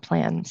long-term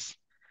plans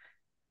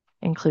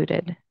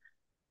included.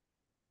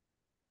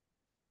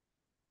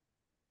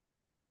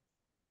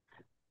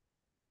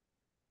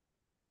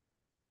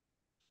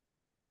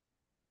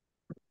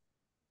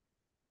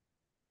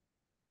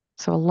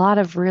 So a lot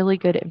of really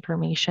good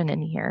information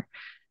in here.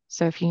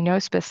 So if you know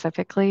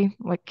specifically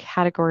what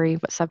category,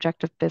 what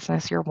subject of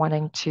business you're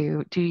wanting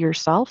to do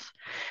yourself,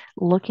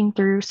 looking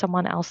through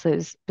someone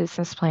else's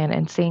business plan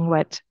and seeing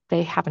what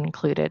they have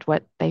included,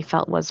 what they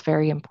felt was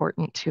very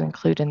important to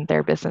include in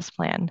their business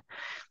plan,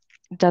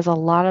 does a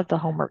lot of the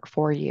homework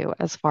for you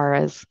as far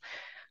as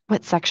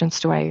what sections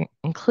do I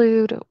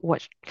include,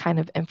 what kind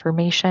of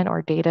information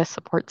or data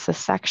supports this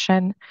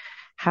section,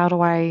 how do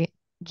I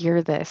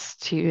gear this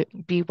to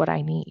be what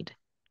I need.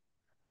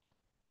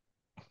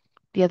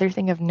 The other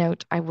thing of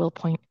note I will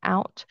point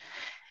out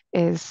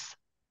is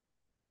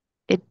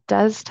it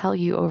does tell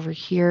you over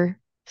here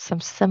some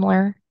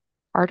similar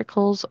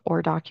articles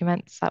or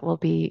documents that will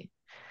be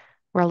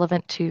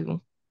relevant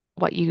to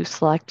what you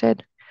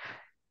selected.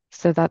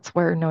 So that's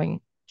where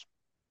knowing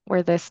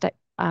where this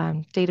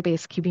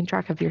database keeping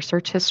track of your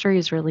search history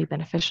is really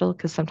beneficial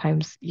because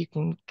sometimes you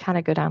can kind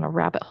of go down a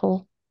rabbit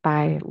hole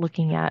by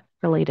looking at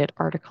related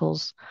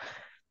articles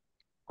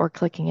or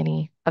clicking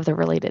any of the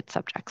related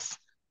subjects.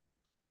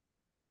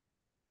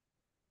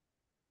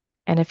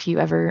 And if you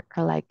ever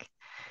are like,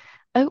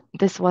 oh,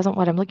 this wasn't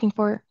what I'm looking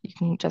for, you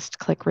can just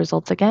click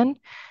results again,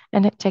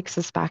 and it takes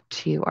us back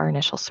to our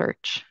initial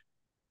search.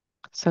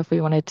 So if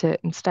we wanted to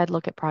instead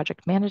look at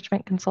project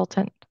management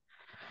consultant,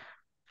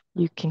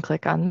 you can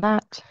click on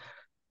that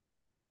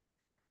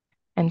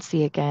and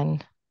see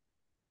again,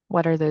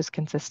 what are those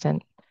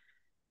consistent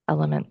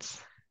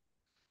elements?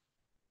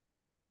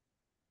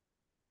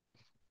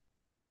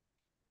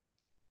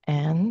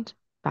 And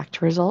back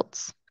to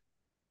results.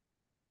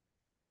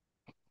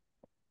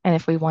 And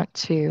if we want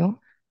to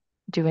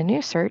do a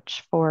new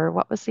search for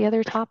what was the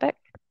other topic?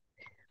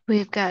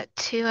 We've got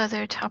two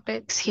other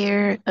topics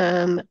here,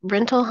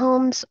 rental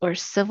homes or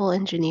civil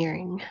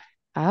engineering.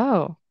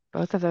 Oh,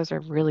 both of those are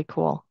really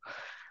cool.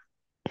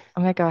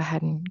 I'm going to go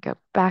ahead and go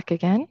back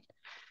again.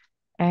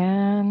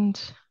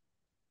 And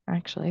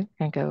actually, I'm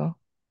going to go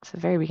to the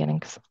very beginning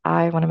because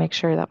I want to make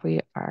sure that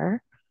we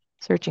are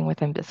searching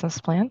within business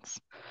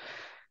plans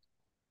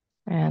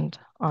and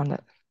on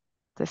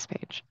this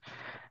page.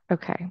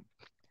 Okay,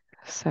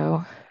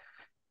 so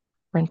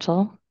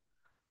rental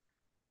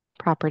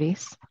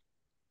properties.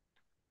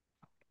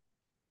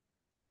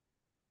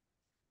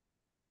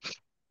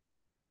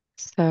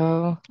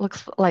 So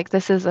looks like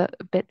this is a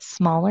bit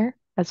smaller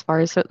as far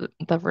as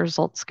the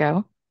results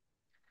go.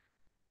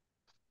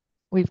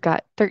 We've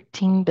got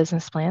 13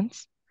 business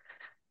plans,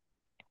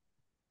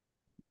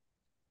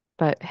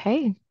 but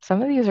hey,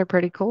 some of these are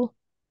pretty cool.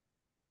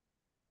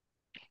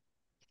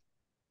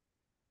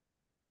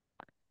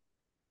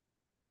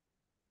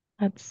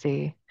 Let's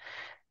see.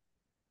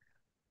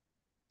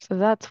 So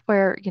that's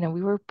where,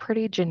 we were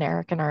pretty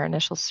generic in our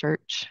initial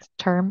search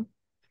term.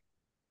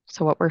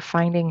 So what we're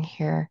finding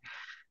here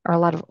are a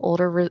lot of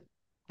older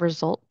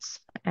results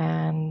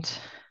and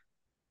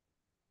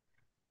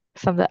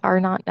some that are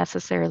not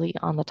necessarily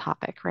on the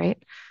topic,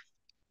 right?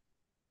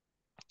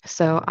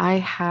 So I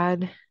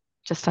had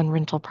just on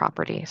rental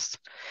properties.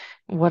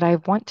 What I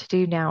want to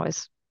do now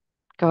is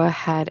go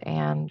ahead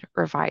and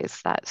revise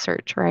that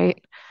search,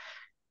 right?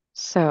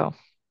 So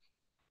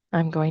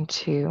I'm going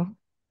to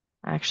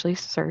actually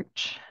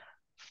search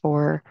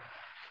for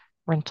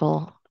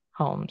rental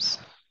homes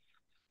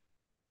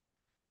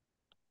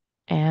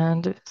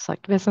and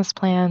select business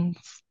plans.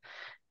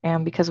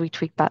 And because we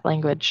tweaked that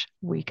language,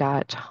 we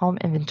got home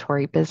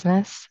inventory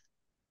business.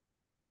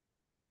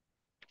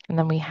 And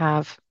then we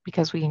have,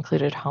 because we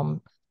included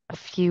home, a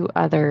few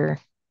other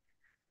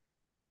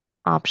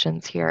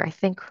options here. I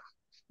think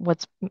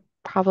what's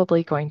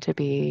probably going to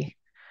be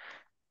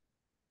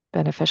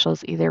beneficial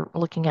is either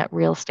looking at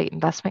real estate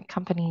investment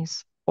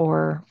companies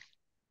or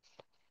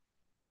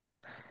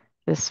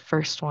this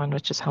first one,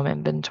 which is home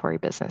inventory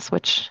business,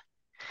 which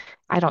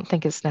I don't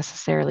think is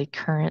necessarily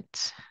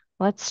current.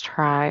 Let's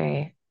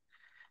try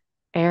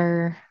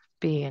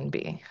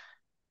Airbnb.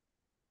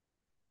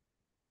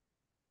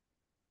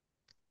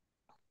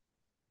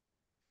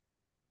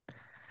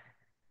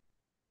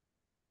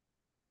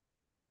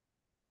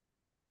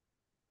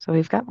 So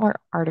we've got more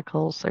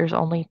articles. There's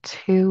only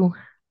two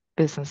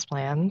business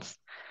plans.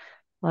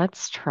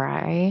 Let's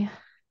try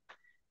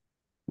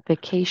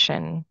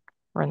vacation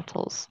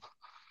rentals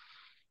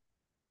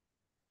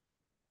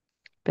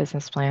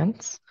business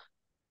plans.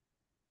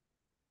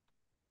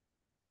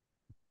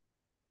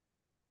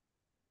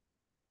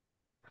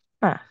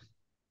 Huh,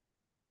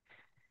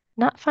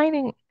 not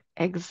finding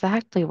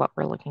exactly what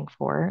we're looking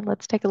for.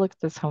 Let's take a look at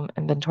this home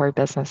inventory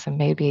business and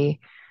maybe,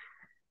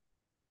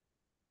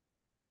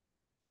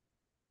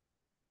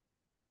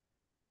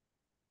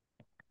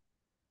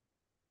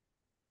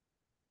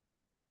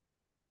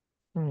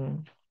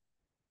 hmm,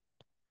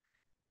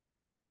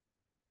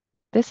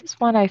 this is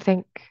one I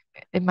think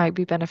it might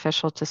be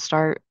beneficial to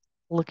start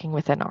looking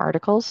within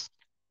articles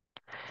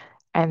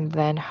and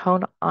then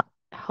hone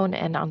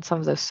in on some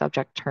of those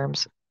subject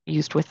terms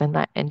used within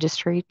that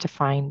industry to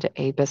find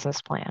a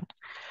business plan.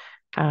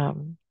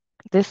 Um,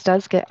 this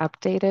does get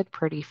updated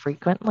pretty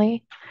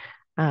frequently,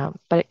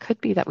 but it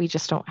could be that we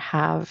just don't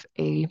have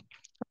a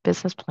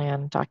business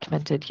plan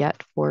documented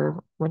yet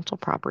for rental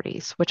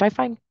properties, which I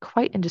find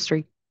quite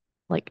industry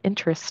like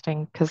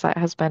interesting because that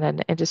has been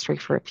an industry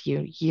for a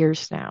few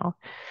years now.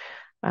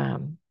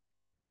 Um,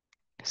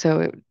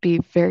 so it would be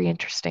very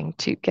interesting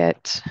to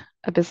get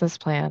a business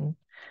plan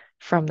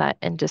from that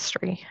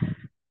industry.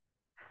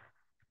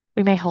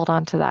 We may hold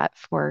on to that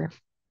for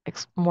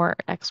more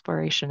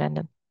exploration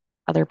in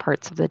other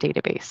parts of the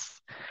database.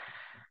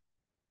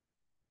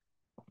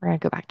 We're going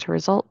to go back to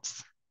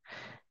results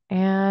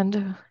and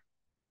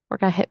we're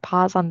going to hit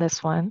pause on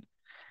this one.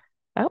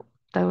 Oh,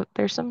 though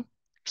there's some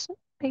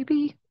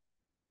maybe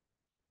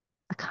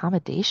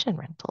accommodation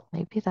rental.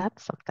 Maybe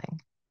that's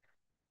something.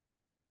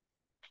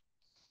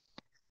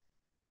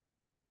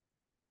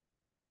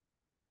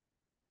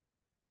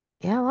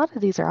 Yeah, a lot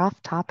of these are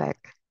off topic.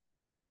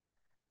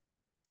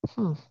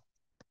 Hmm.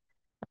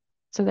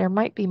 So there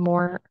might be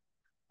more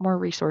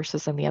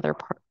resources in the other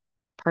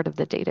part of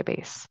the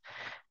database.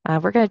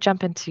 We're going to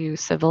jump into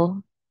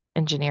civil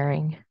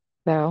engineering,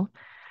 though,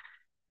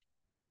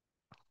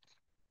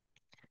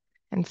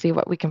 and see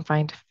what we can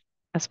find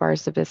as far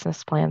as the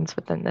business plans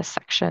within this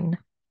section.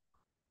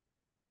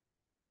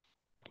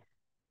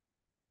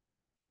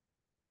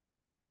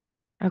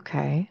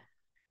 Okay,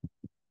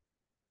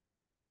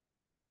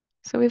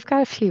 so we've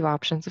got a few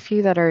options, a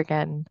few that are,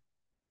 again,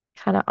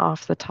 kind of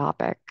off the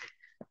topic.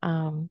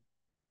 Um,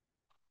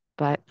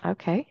 but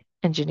okay,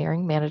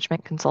 engineering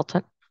management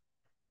consultant.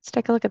 Let's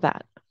take a look at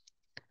that.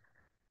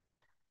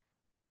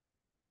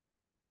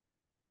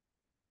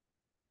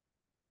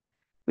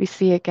 We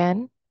see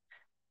again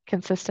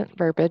consistent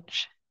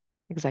verbiage,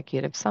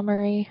 executive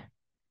summary.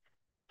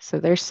 So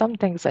there's some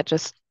things that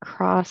just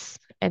cross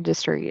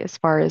industry as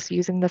far as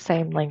using the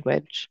same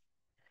language,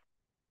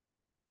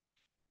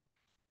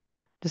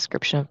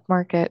 description of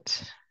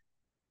market,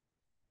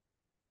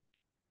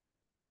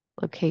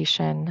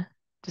 location,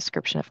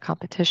 description of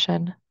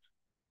competition,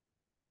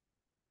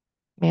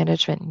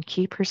 management and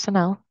key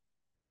personnel.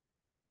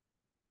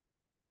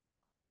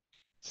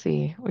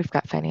 See, we've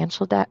got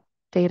financial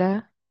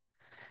data.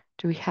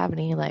 Do we have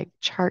any like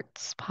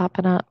charts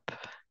popping up?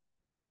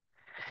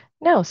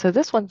 No, so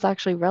this one's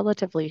actually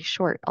relatively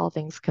short, all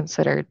things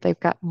considered. They've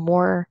got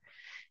more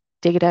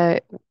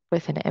data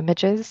within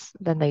images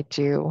than they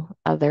do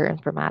other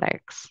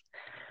informatics.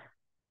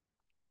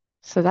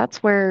 So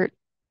that's where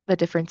the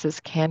differences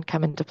can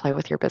come into play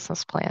with your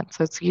business plan.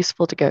 So it's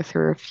useful to go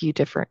through a few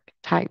different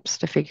types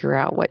to figure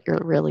out what you're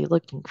really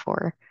looking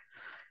for.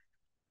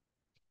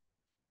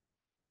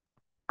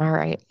 All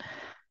right.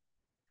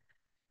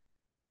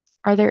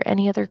 Are there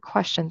any other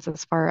questions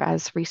as far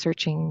as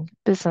researching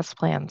business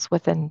plans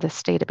within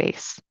this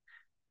database?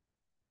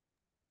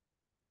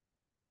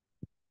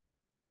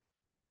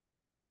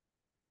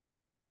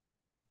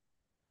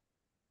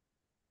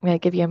 I'm going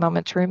to give you a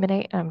moment to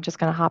ruminate. I'm just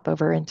going to hop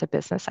over into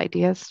business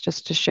ideas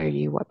just to show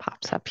you what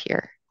pops up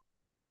here.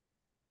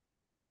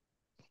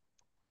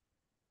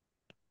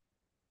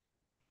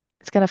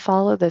 It's going to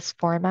follow this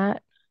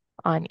format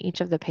on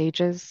each of the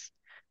pages,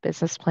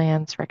 business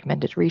plans,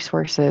 recommended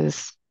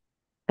resources,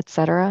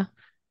 etc.,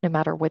 no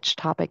matter which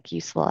topic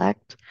you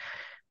select.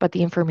 But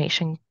the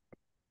information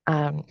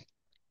um,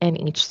 in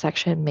each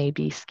section may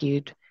be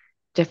skewed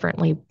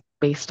differently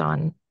based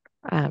on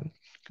um,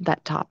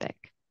 that topic.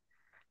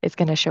 It's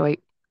going to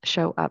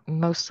show up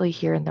mostly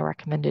here in the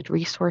recommended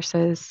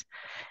resources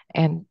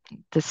and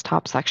this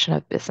top section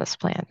of business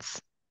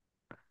plans.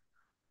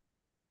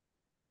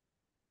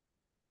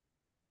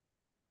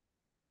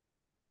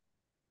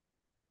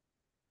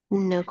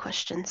 No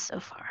questions so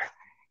far.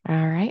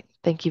 All right,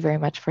 thank you very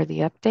much for the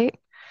update.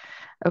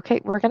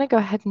 Okay, we're going to go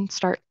ahead and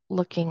start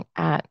looking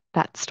at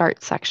that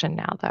start section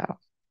now, though.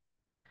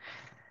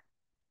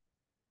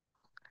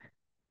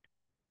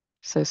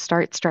 So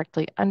starts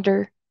directly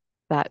under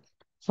that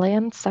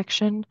plan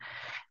section,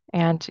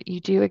 and you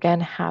do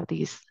again have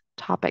these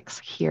topics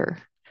here.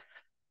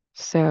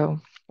 So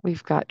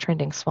we've got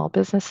trending small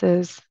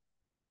businesses,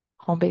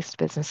 home-based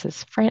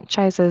businesses,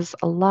 franchises,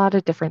 a lot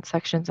of different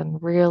sections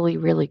and really,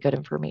 really good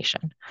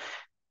information.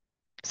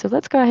 So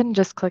let's go ahead and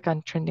just click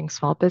on trending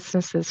small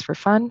businesses for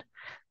fun.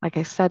 Like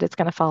I said, it's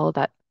going to follow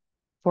that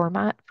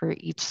format for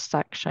each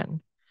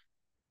section.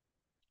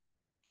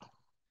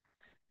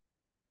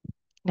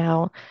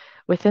 Now,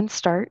 within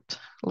Start,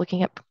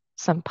 looking at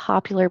some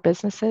popular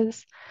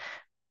businesses,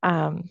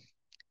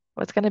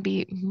 what's going to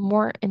be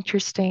more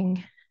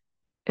interesting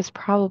is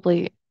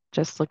probably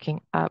just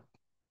looking up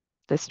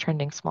this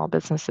trending small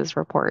businesses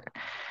report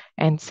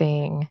and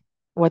seeing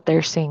what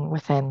they're seeing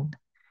within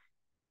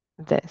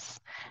this.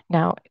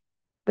 Now,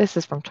 this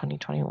is from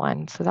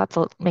 2021, so that's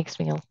makes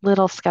me a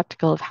little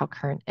skeptical of how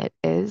current it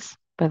is,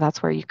 but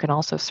that's where you can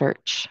also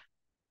search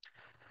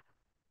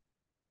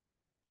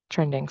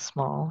trending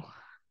small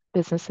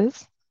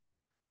businesses.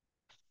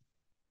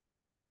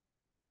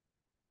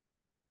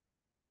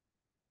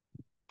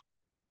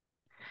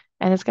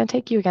 And it's going to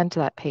take you again to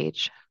that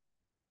page,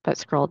 but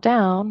scroll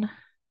down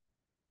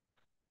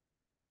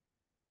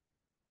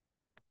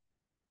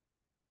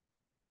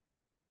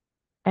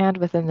and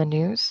within the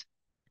news,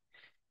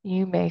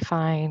 you may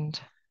find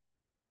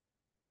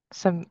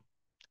some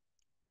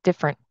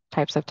different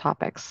types of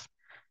topics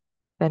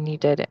than you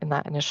did in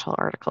that initial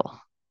article.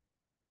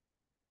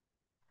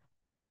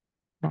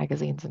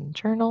 Magazines and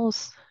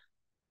journals.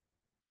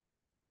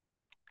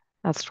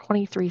 That's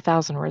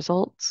 23,000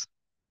 results.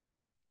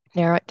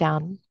 Narrow it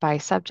down by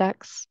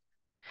subjects.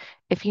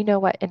 If you know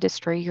what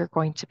industry you're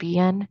going to be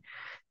in,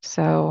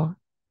 so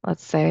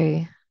let's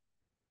say,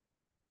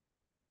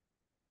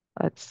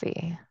 let's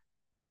see,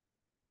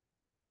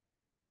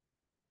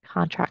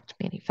 contract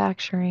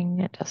manufacturing,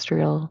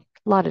 industrial,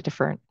 a lot of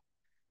different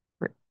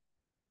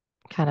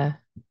kind of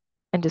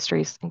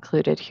industries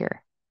included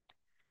here.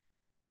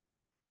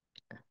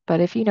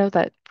 But if you know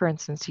that, for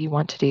instance, you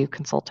want to do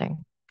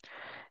consulting,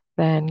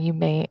 then you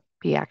may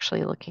be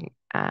actually looking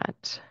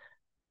at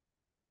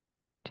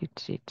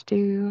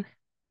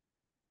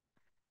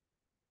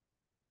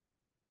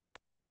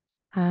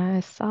I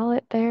saw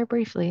it there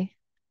briefly.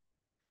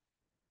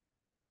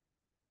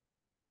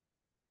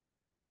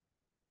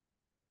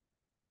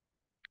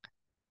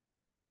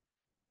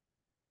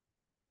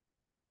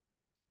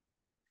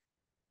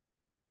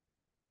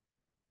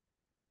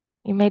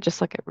 You may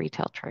just look at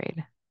retail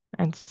trade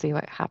and see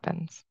what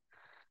happens.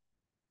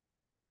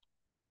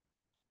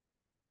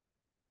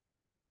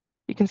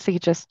 You can see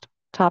just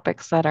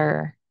topics that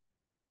are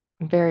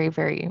very,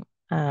 very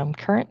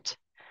current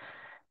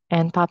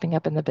and popping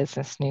up in the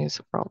business news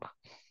world.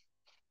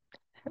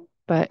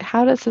 But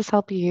how does this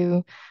help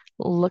you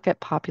look at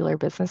popular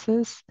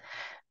businesses?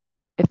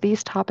 If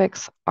these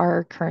topics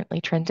are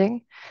currently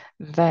trending,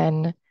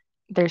 then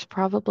there's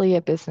probably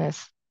a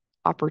business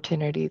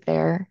opportunity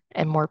there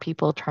and more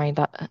people trying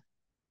to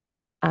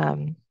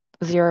um,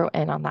 zero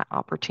in on that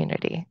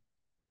opportunity.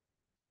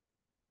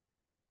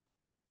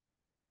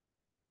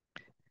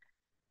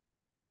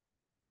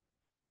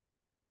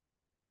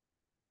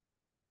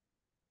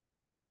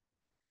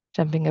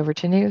 Jumping over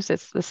to news,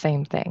 it's the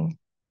same thing.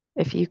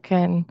 If you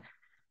can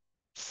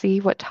see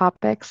what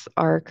topics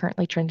are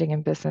currently trending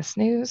in business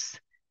news,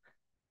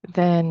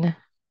 then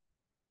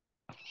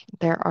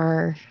there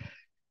are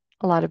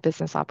a lot of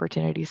business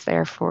opportunities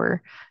there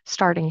for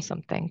starting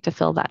something to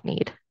fill that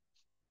need.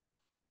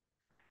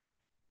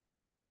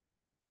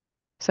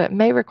 So it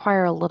may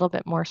require a little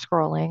bit more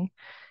scrolling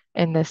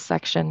in this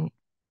section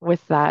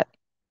with that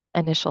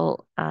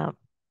initial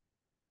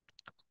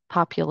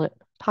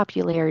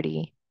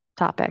popularity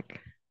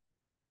topic.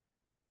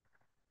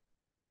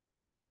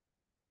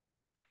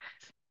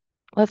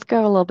 Let's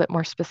go a little bit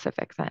more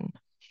specific then.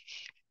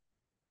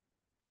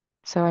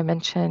 So I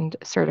mentioned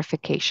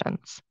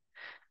certifications.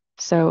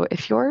 So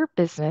if your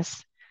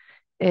business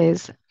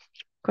is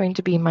going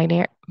to be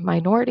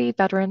minority,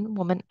 veteran,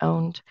 woman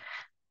owned,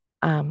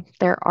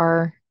 there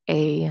are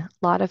a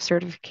lot of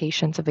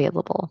certifications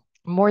available.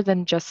 more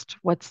than just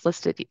what's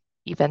listed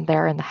even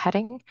there in the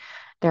heading.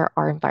 There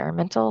are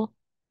environmental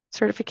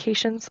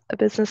certifications a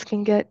business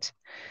can get.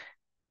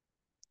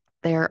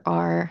 There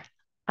are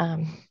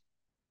um,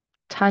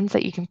 tons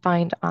that you can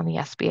find on the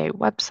SBA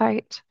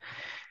website.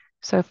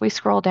 So if we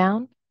scroll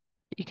down,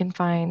 you can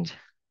find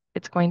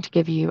it's going to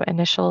give you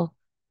initial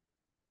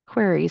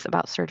queries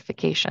about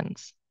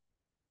certifications.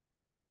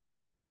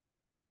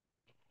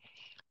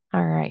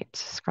 All right,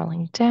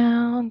 scrolling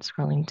down.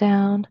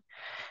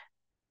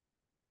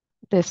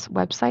 This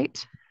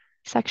website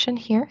section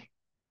here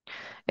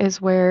is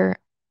where,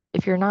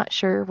 if you're not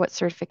sure what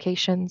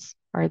certifications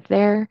are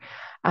there,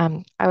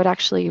 I would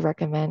actually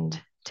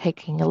recommend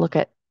taking a look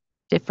at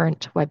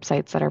different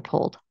websites that are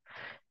pulled,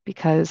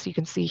 because you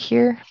can see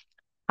here,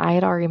 I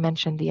had already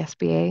mentioned the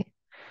SBA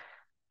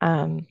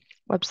um,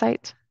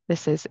 website.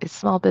 This is a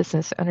small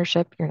business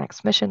ownership, your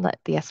next mission, let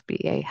the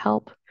SBA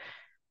help.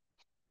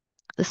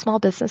 The Small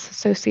Business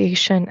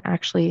Association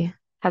actually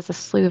has a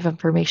slew of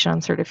information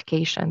on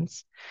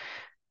certifications.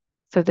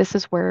 So this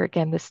is where,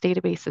 again, this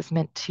database is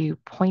meant to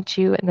point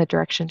you in the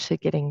direction to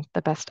getting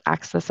the best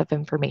access of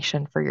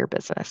information for your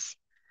business.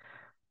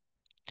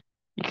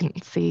 You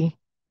can see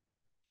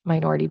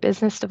Minority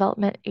Business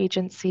Development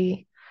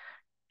Agency.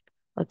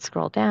 Let's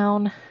scroll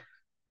down.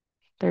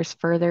 There's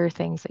further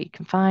things that you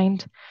can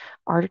find.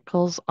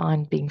 Articles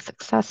on being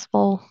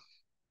successful,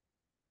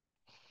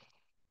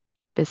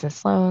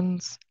 business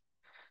loans,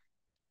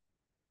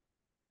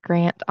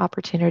 grant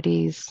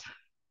opportunities,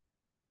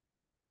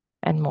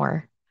 and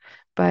more.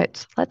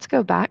 But let's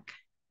go back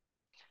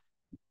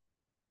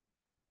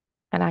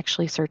and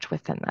actually search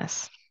within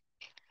this.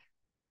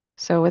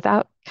 So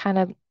without kind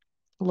of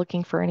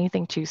looking for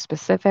anything too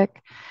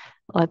specific,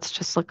 let's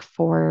just look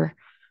for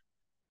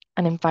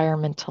an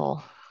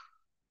environmental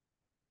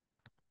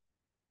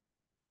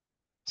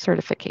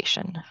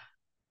certification.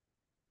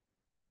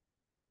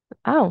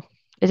 Oh,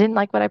 it didn't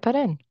like what I put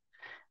in.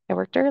 It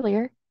worked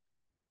earlier.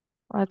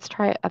 Let's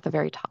try it at the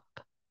very top.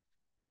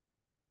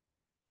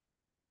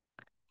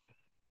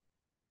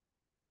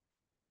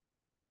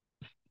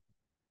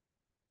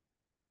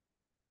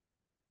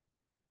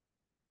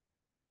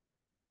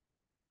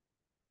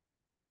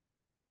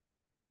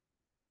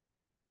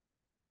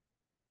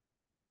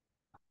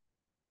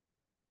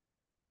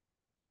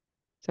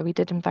 So we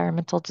did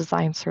environmental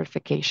design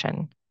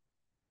certification.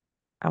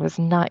 I was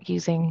not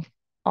using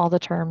all the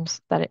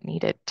terms that it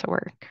needed to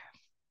work.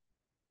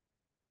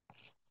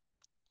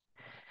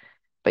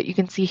 But you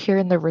can see here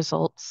in the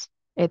results,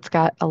 it's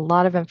got a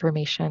lot of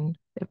information.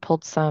 It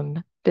pulled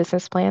some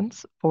business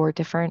plans for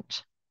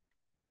different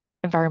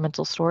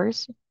environmental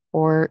stores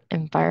or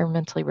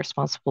environmentally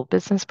responsible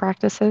business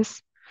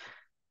practices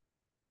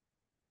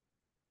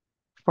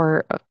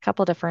for a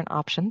couple different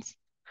options.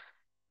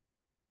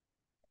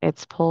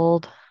 It's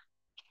pulled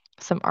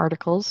some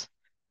articles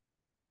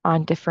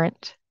on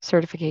different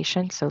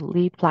certifications. So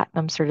LEED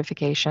Platinum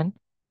certification.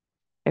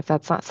 If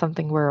that's not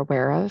something we're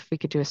aware of, we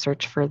could do a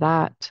search for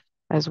that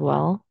as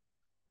well.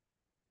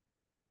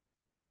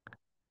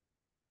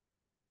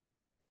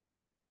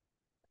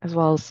 As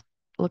well as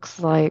looks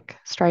like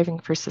striving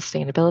for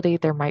sustainability.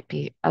 There might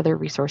be other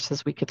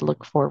resources we could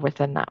look for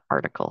within that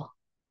article.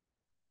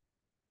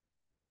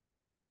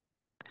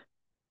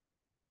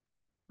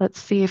 Let's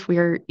see if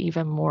we're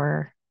even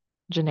more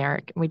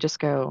generic. We just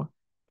go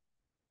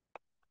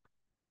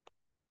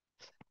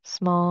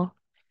small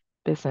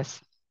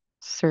business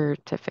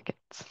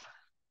certificates.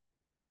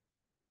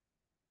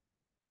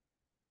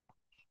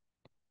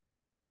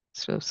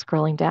 So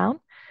scrolling down,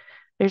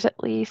 there's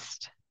at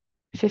least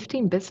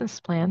 15 business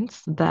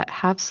plans that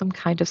have some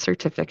kind of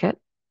certificate.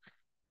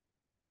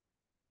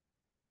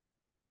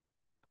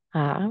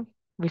 Uh,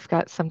 we've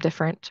got some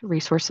different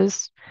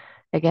resources.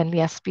 Again, the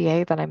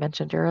SBA that I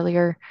mentioned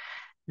earlier,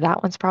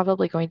 that one's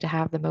probably going to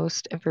have the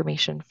most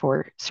information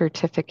for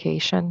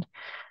certification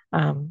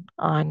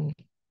on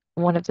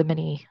one of the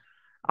many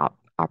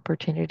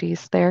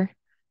opportunities there.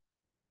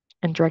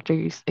 And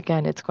directories,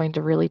 again, it's going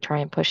to really try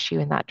and push you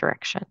in that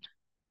direction.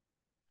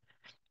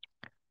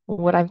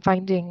 What I'm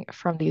finding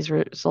from these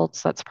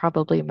results that's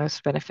probably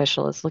most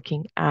beneficial is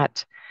looking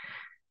at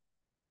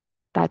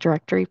that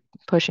directory,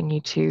 pushing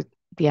you to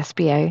the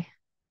SBA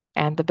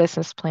and the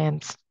business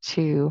plans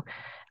to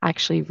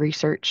actually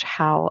research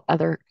how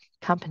other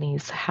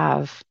companies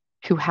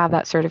who have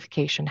that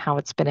certification, how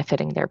it's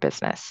benefiting their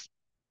business.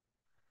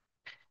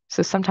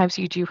 So sometimes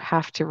you do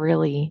have to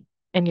really,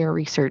 in your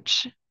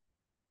research,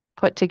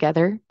 put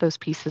together those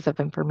pieces of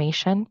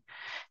information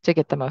to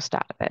get the most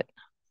out of it.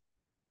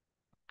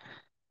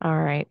 All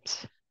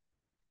right.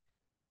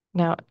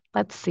 Now,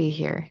 let's see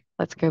here.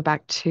 Let's go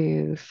back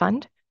to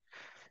fund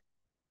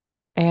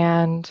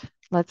and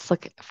let's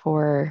look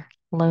for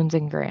loans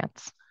and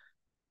grants.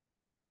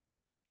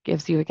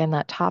 Gives you again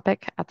that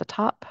topic at the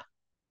top,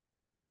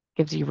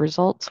 gives you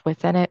results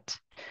within it,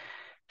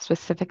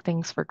 specific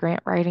things for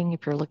grant writing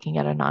if you're looking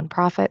at a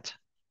nonprofit.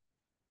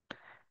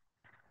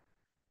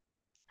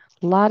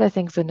 A lot of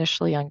things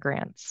initially on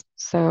grants.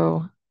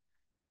 So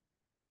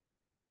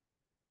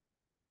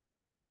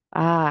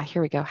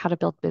Here we go. How to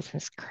build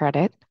business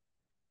credit,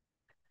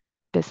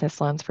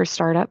 business loans for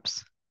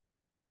startups.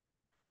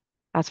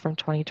 That's from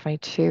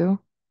 2022.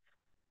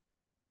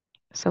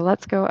 So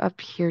let's go up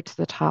here to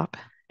the top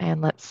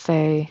and let's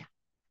say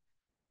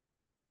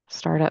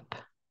startup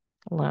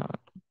loan.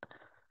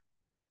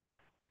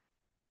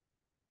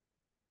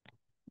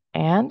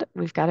 And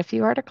we've got a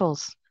few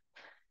articles.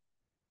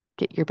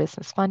 Get your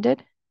business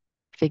funded,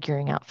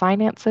 figuring out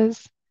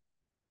finances,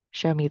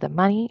 show me the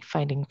money,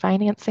 finding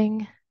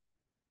financing.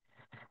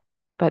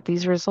 But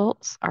these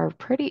results are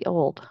pretty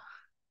old.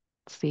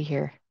 Let's see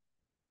here.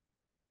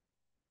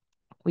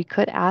 We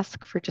could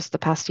ask for just the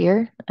past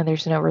year and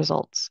there's no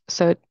results.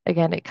 So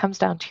again, it comes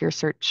down to your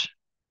search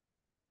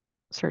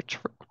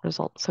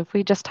results. So if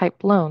we just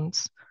type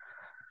loans,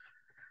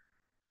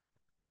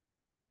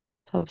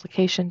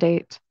 publication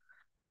date,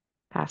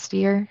 past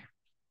year,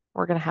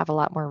 we're going to have a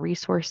lot more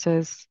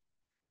resources.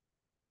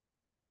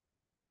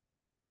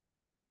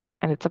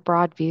 And it's a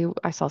broad view.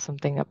 I saw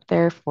something up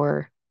there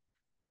for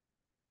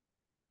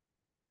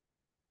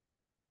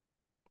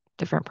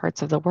different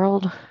parts of the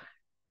world,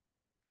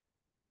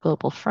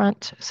 global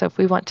front. So if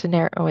we want to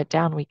narrow it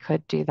down, we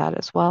could do that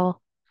as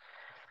well.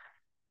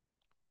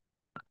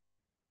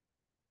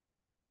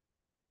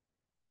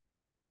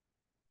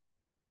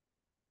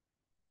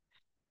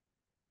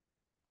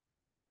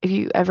 If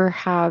you ever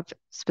have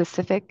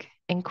specific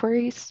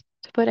inquiries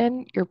to put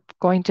in, you're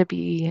going to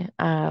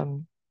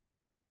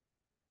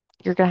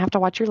have to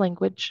watch your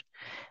language,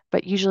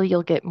 but usually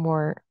you'll get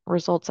more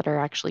results that are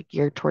actually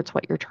geared towards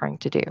what you're trying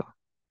to do.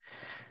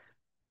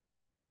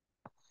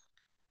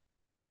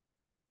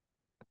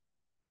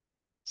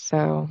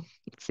 So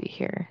let's see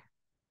here.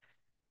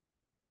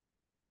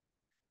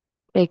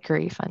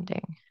 Bakery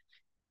funding.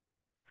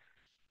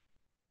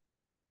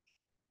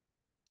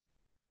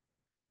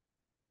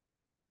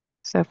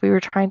 So if we were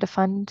trying to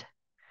fund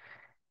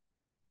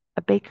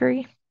a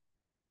bakery,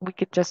 we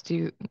could just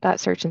do that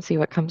search and see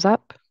what comes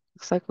up.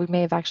 Looks like we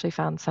may have actually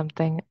found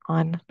something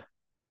on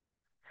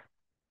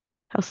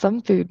how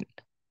some food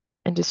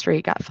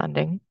industry got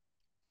funding,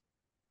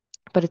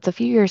 but it's a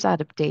few years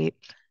out of date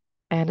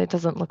and it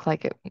doesn't look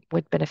like it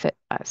would benefit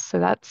us. So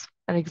that's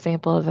an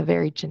example of a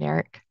very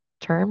generic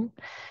term,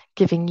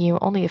 giving you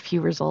only a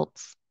few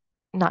results,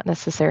 not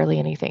necessarily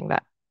anything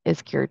that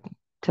is geared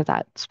to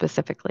that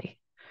specifically.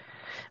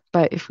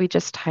 But if we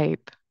just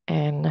type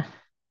in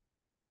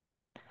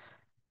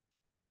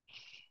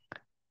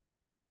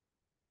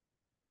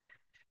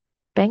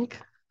bank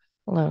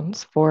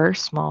loans for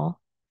small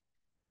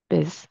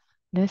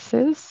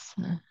businesses,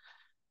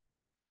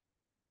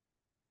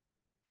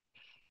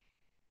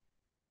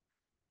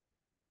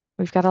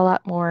 we've got a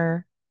lot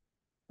more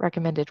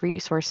recommended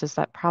resources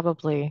that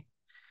probably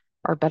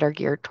are better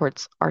geared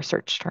towards our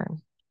search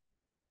term.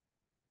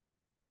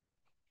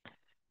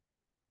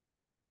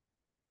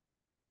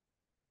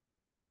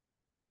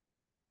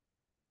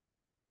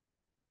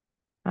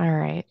 All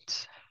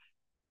right.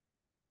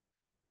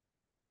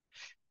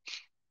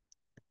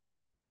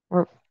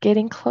 We're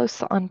getting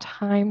close on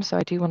time, so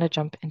I do want to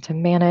jump into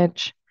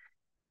managing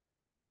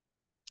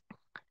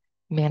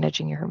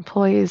your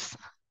employees.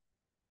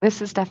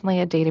 This is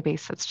definitely a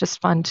database that's just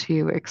fun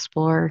to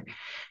explore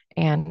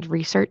and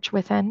research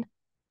within.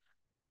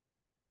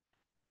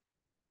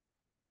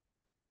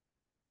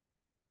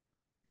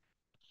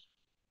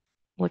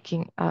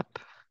 Looking up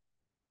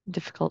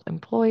difficult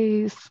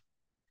employees,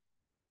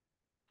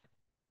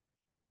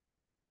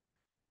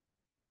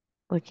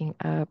 looking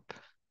up,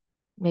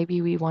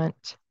 maybe we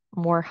want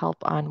more help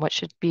on what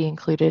should be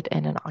included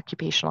in an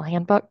occupational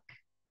handbook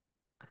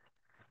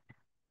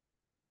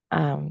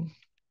um,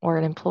 or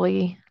an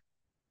employee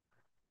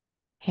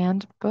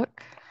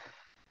handbook.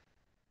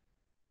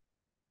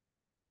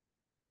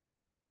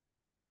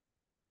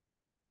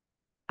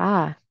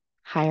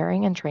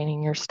 Hiring and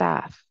training your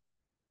staff.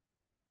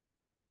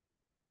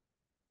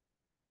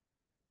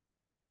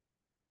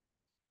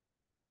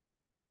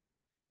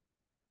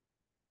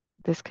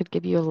 This could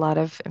give you a lot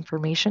of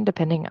information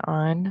depending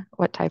on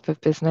what type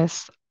of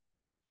business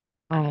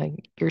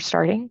you're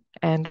starting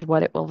and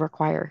what it will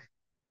require.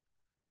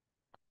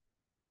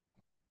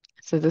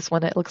 So this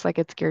one, it looks like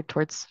it's geared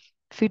towards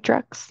food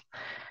trucks,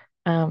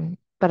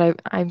 but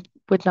I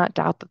would not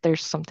doubt that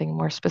there's something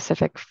more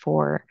specific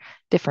for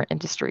different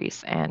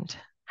industries and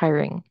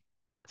hiring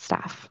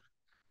staff.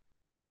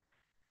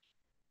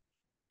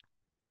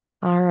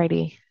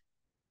 Alrighty.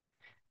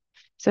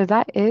 So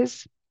that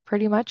is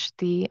pretty much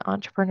the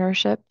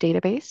entrepreneurship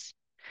database.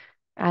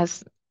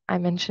 As I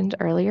mentioned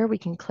earlier, we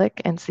can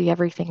click and see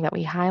everything that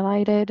we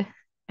highlighted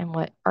and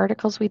what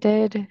articles we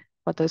did,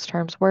 what those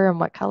terms were, and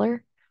what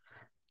color.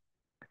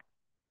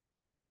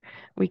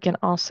 We can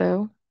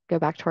also go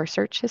back to our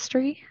search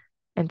history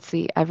and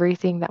see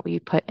everything that we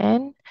put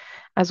in,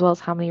 as well as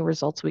how many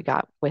results we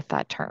got with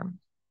that term.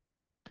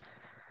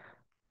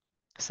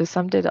 So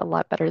some did a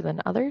lot better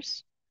than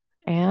others.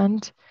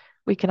 And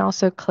we can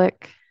also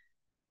click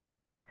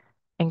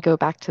and go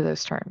back to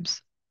those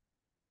terms,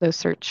 those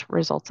search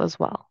results as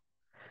well.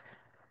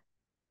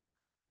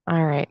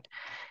 All right.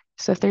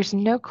 So if there's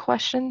no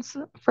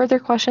further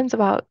questions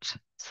about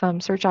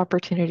some search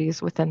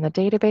opportunities within the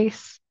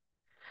database,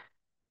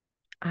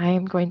 I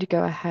am going to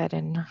go ahead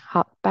and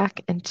hop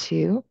back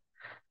into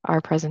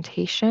our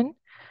presentation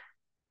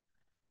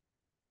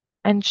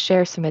and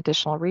share some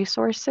additional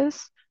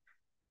resources.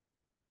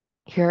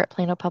 Here at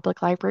Plano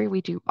Public Library,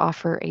 we do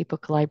offer a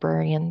book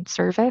librarian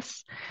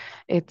service.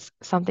 It's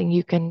something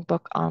you can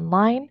book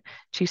online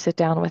to sit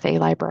down with a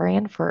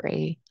librarian for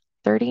a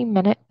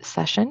 30-minute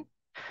session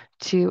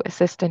to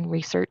assist in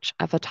research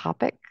of a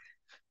topic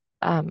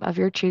of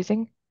your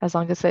choosing, as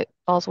long as it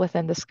falls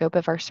within the scope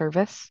of our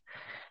service.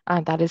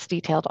 That is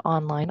detailed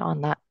online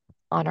on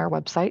our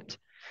website.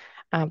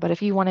 But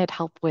if you wanted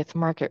help with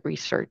market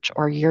research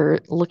or you're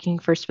looking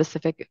for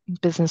specific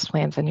business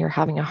plans and you're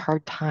having a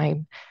hard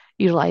time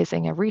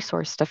utilizing a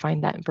resource to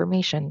find that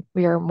information,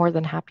 we are more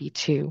than happy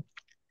to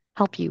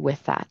help you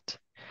with that.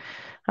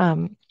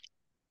 Um,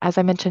 as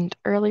I mentioned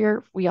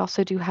earlier, we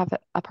also do have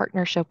a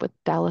partnership with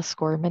Dallas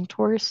Score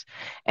Mentors,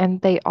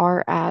 and they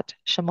are at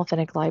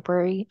Schimmelfinnig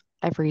Library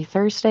every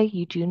Thursday.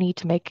 You do need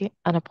to make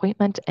an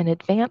appointment in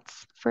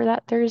advance for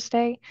that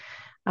Thursday.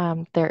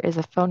 There is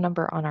a phone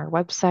number on our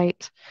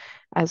website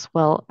as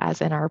well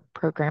as in our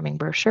programming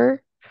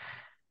brochure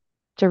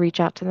to reach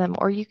out to them,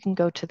 or you can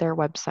go to their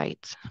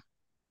website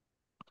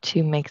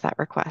to make that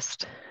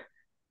request.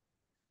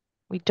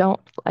 We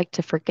don't like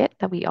to forget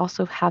that we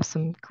also have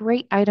some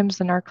great items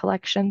in our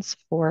collections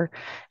for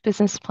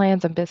business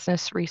plans and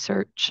business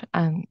research.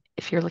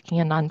 If you're looking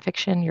at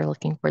nonfiction, you're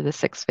looking for the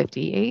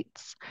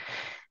 658s.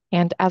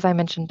 And as I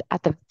mentioned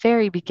at the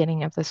very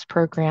beginning of this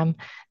program,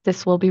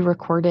 this will be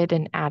recorded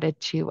and added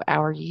to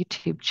our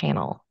YouTube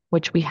channel,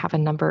 which we have a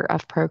number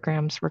of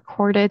programs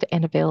recorded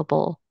and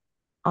available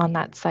on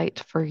that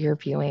site for your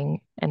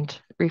viewing and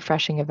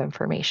refreshing of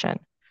information.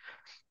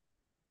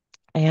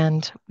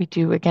 And we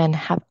do, again,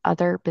 have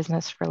other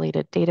business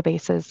related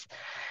databases,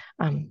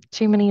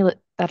 too many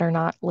that are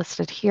not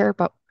listed here,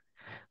 but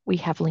we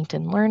have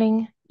LinkedIn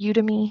Learning,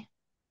 Udemy,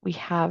 we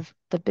have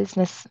the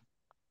Business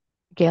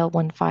Gale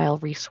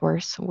OneFile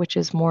resource, which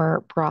is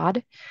more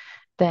broad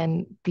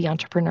than the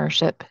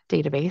entrepreneurship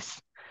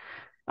database.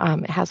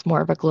 It has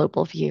more of a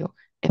global view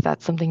if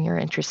that's something you're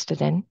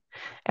interested in.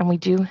 And we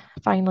do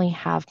finally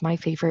have my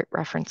favorite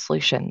reference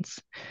solutions.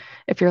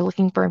 If you're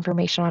looking for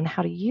information on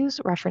how to use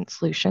reference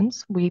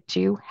solutions, we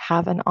do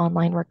have an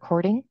online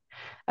recording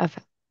of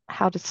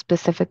how to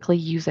specifically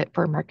use it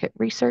for market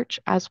research,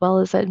 as well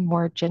as a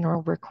more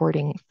general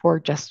recording for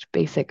just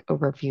basic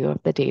overview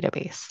of the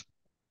database.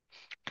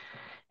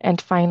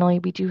 And finally,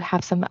 we do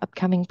have some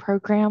upcoming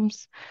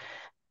programs.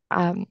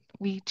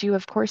 We do,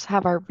 of course,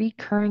 have our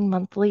recurring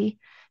monthly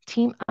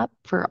team up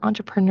for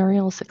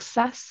entrepreneurial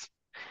success.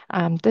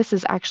 This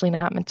is actually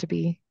not meant to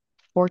be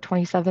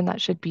 427, that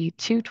should be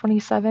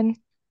 227.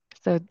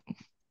 So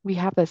we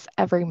have this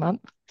every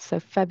month, so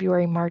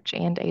February, March,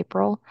 and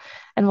April,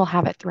 and we'll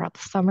have it throughout the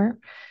summer.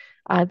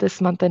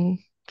 This month in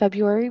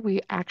February,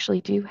 we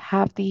actually do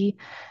have the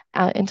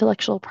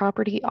Intellectual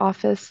Property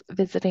Office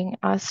visiting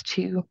us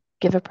to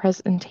give a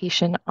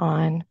presentation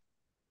on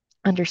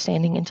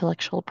understanding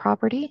intellectual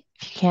property.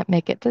 If you can't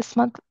make it this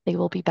month, they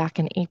will be back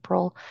in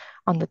April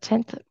on the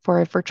 10th for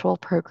a virtual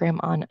program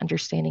on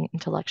understanding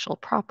intellectual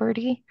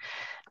property.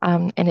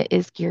 And it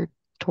is geared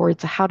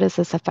towards how does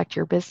this affect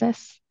your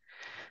business?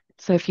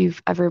 So if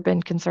you've ever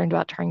been concerned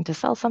about trying to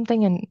sell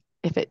something and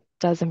if it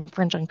does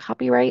infringe on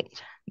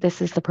copyright,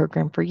 this is the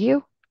program for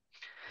you.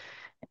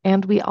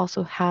 And we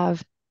also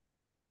have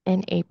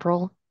in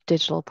April,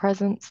 digital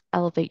presence,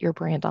 elevate your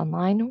brand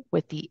online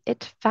with the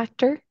IT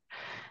Factor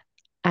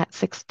at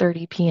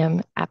 6:30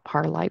 p.m. at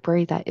Parr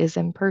Library. That is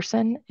in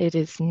person. It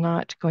is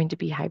not going to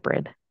be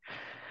hybrid.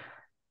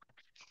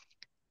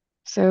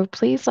 So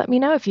please let me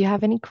know if you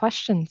have any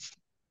questions.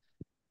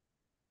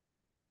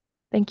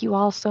 Thank you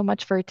all so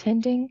much for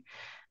attending.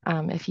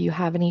 If you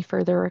have any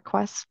further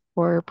requests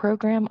for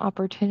program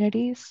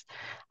opportunities,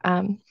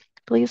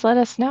 please let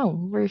us know.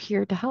 We're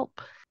here to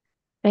help.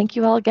 Thank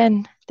you all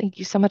again. Thank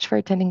you so much for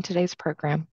attending today's program.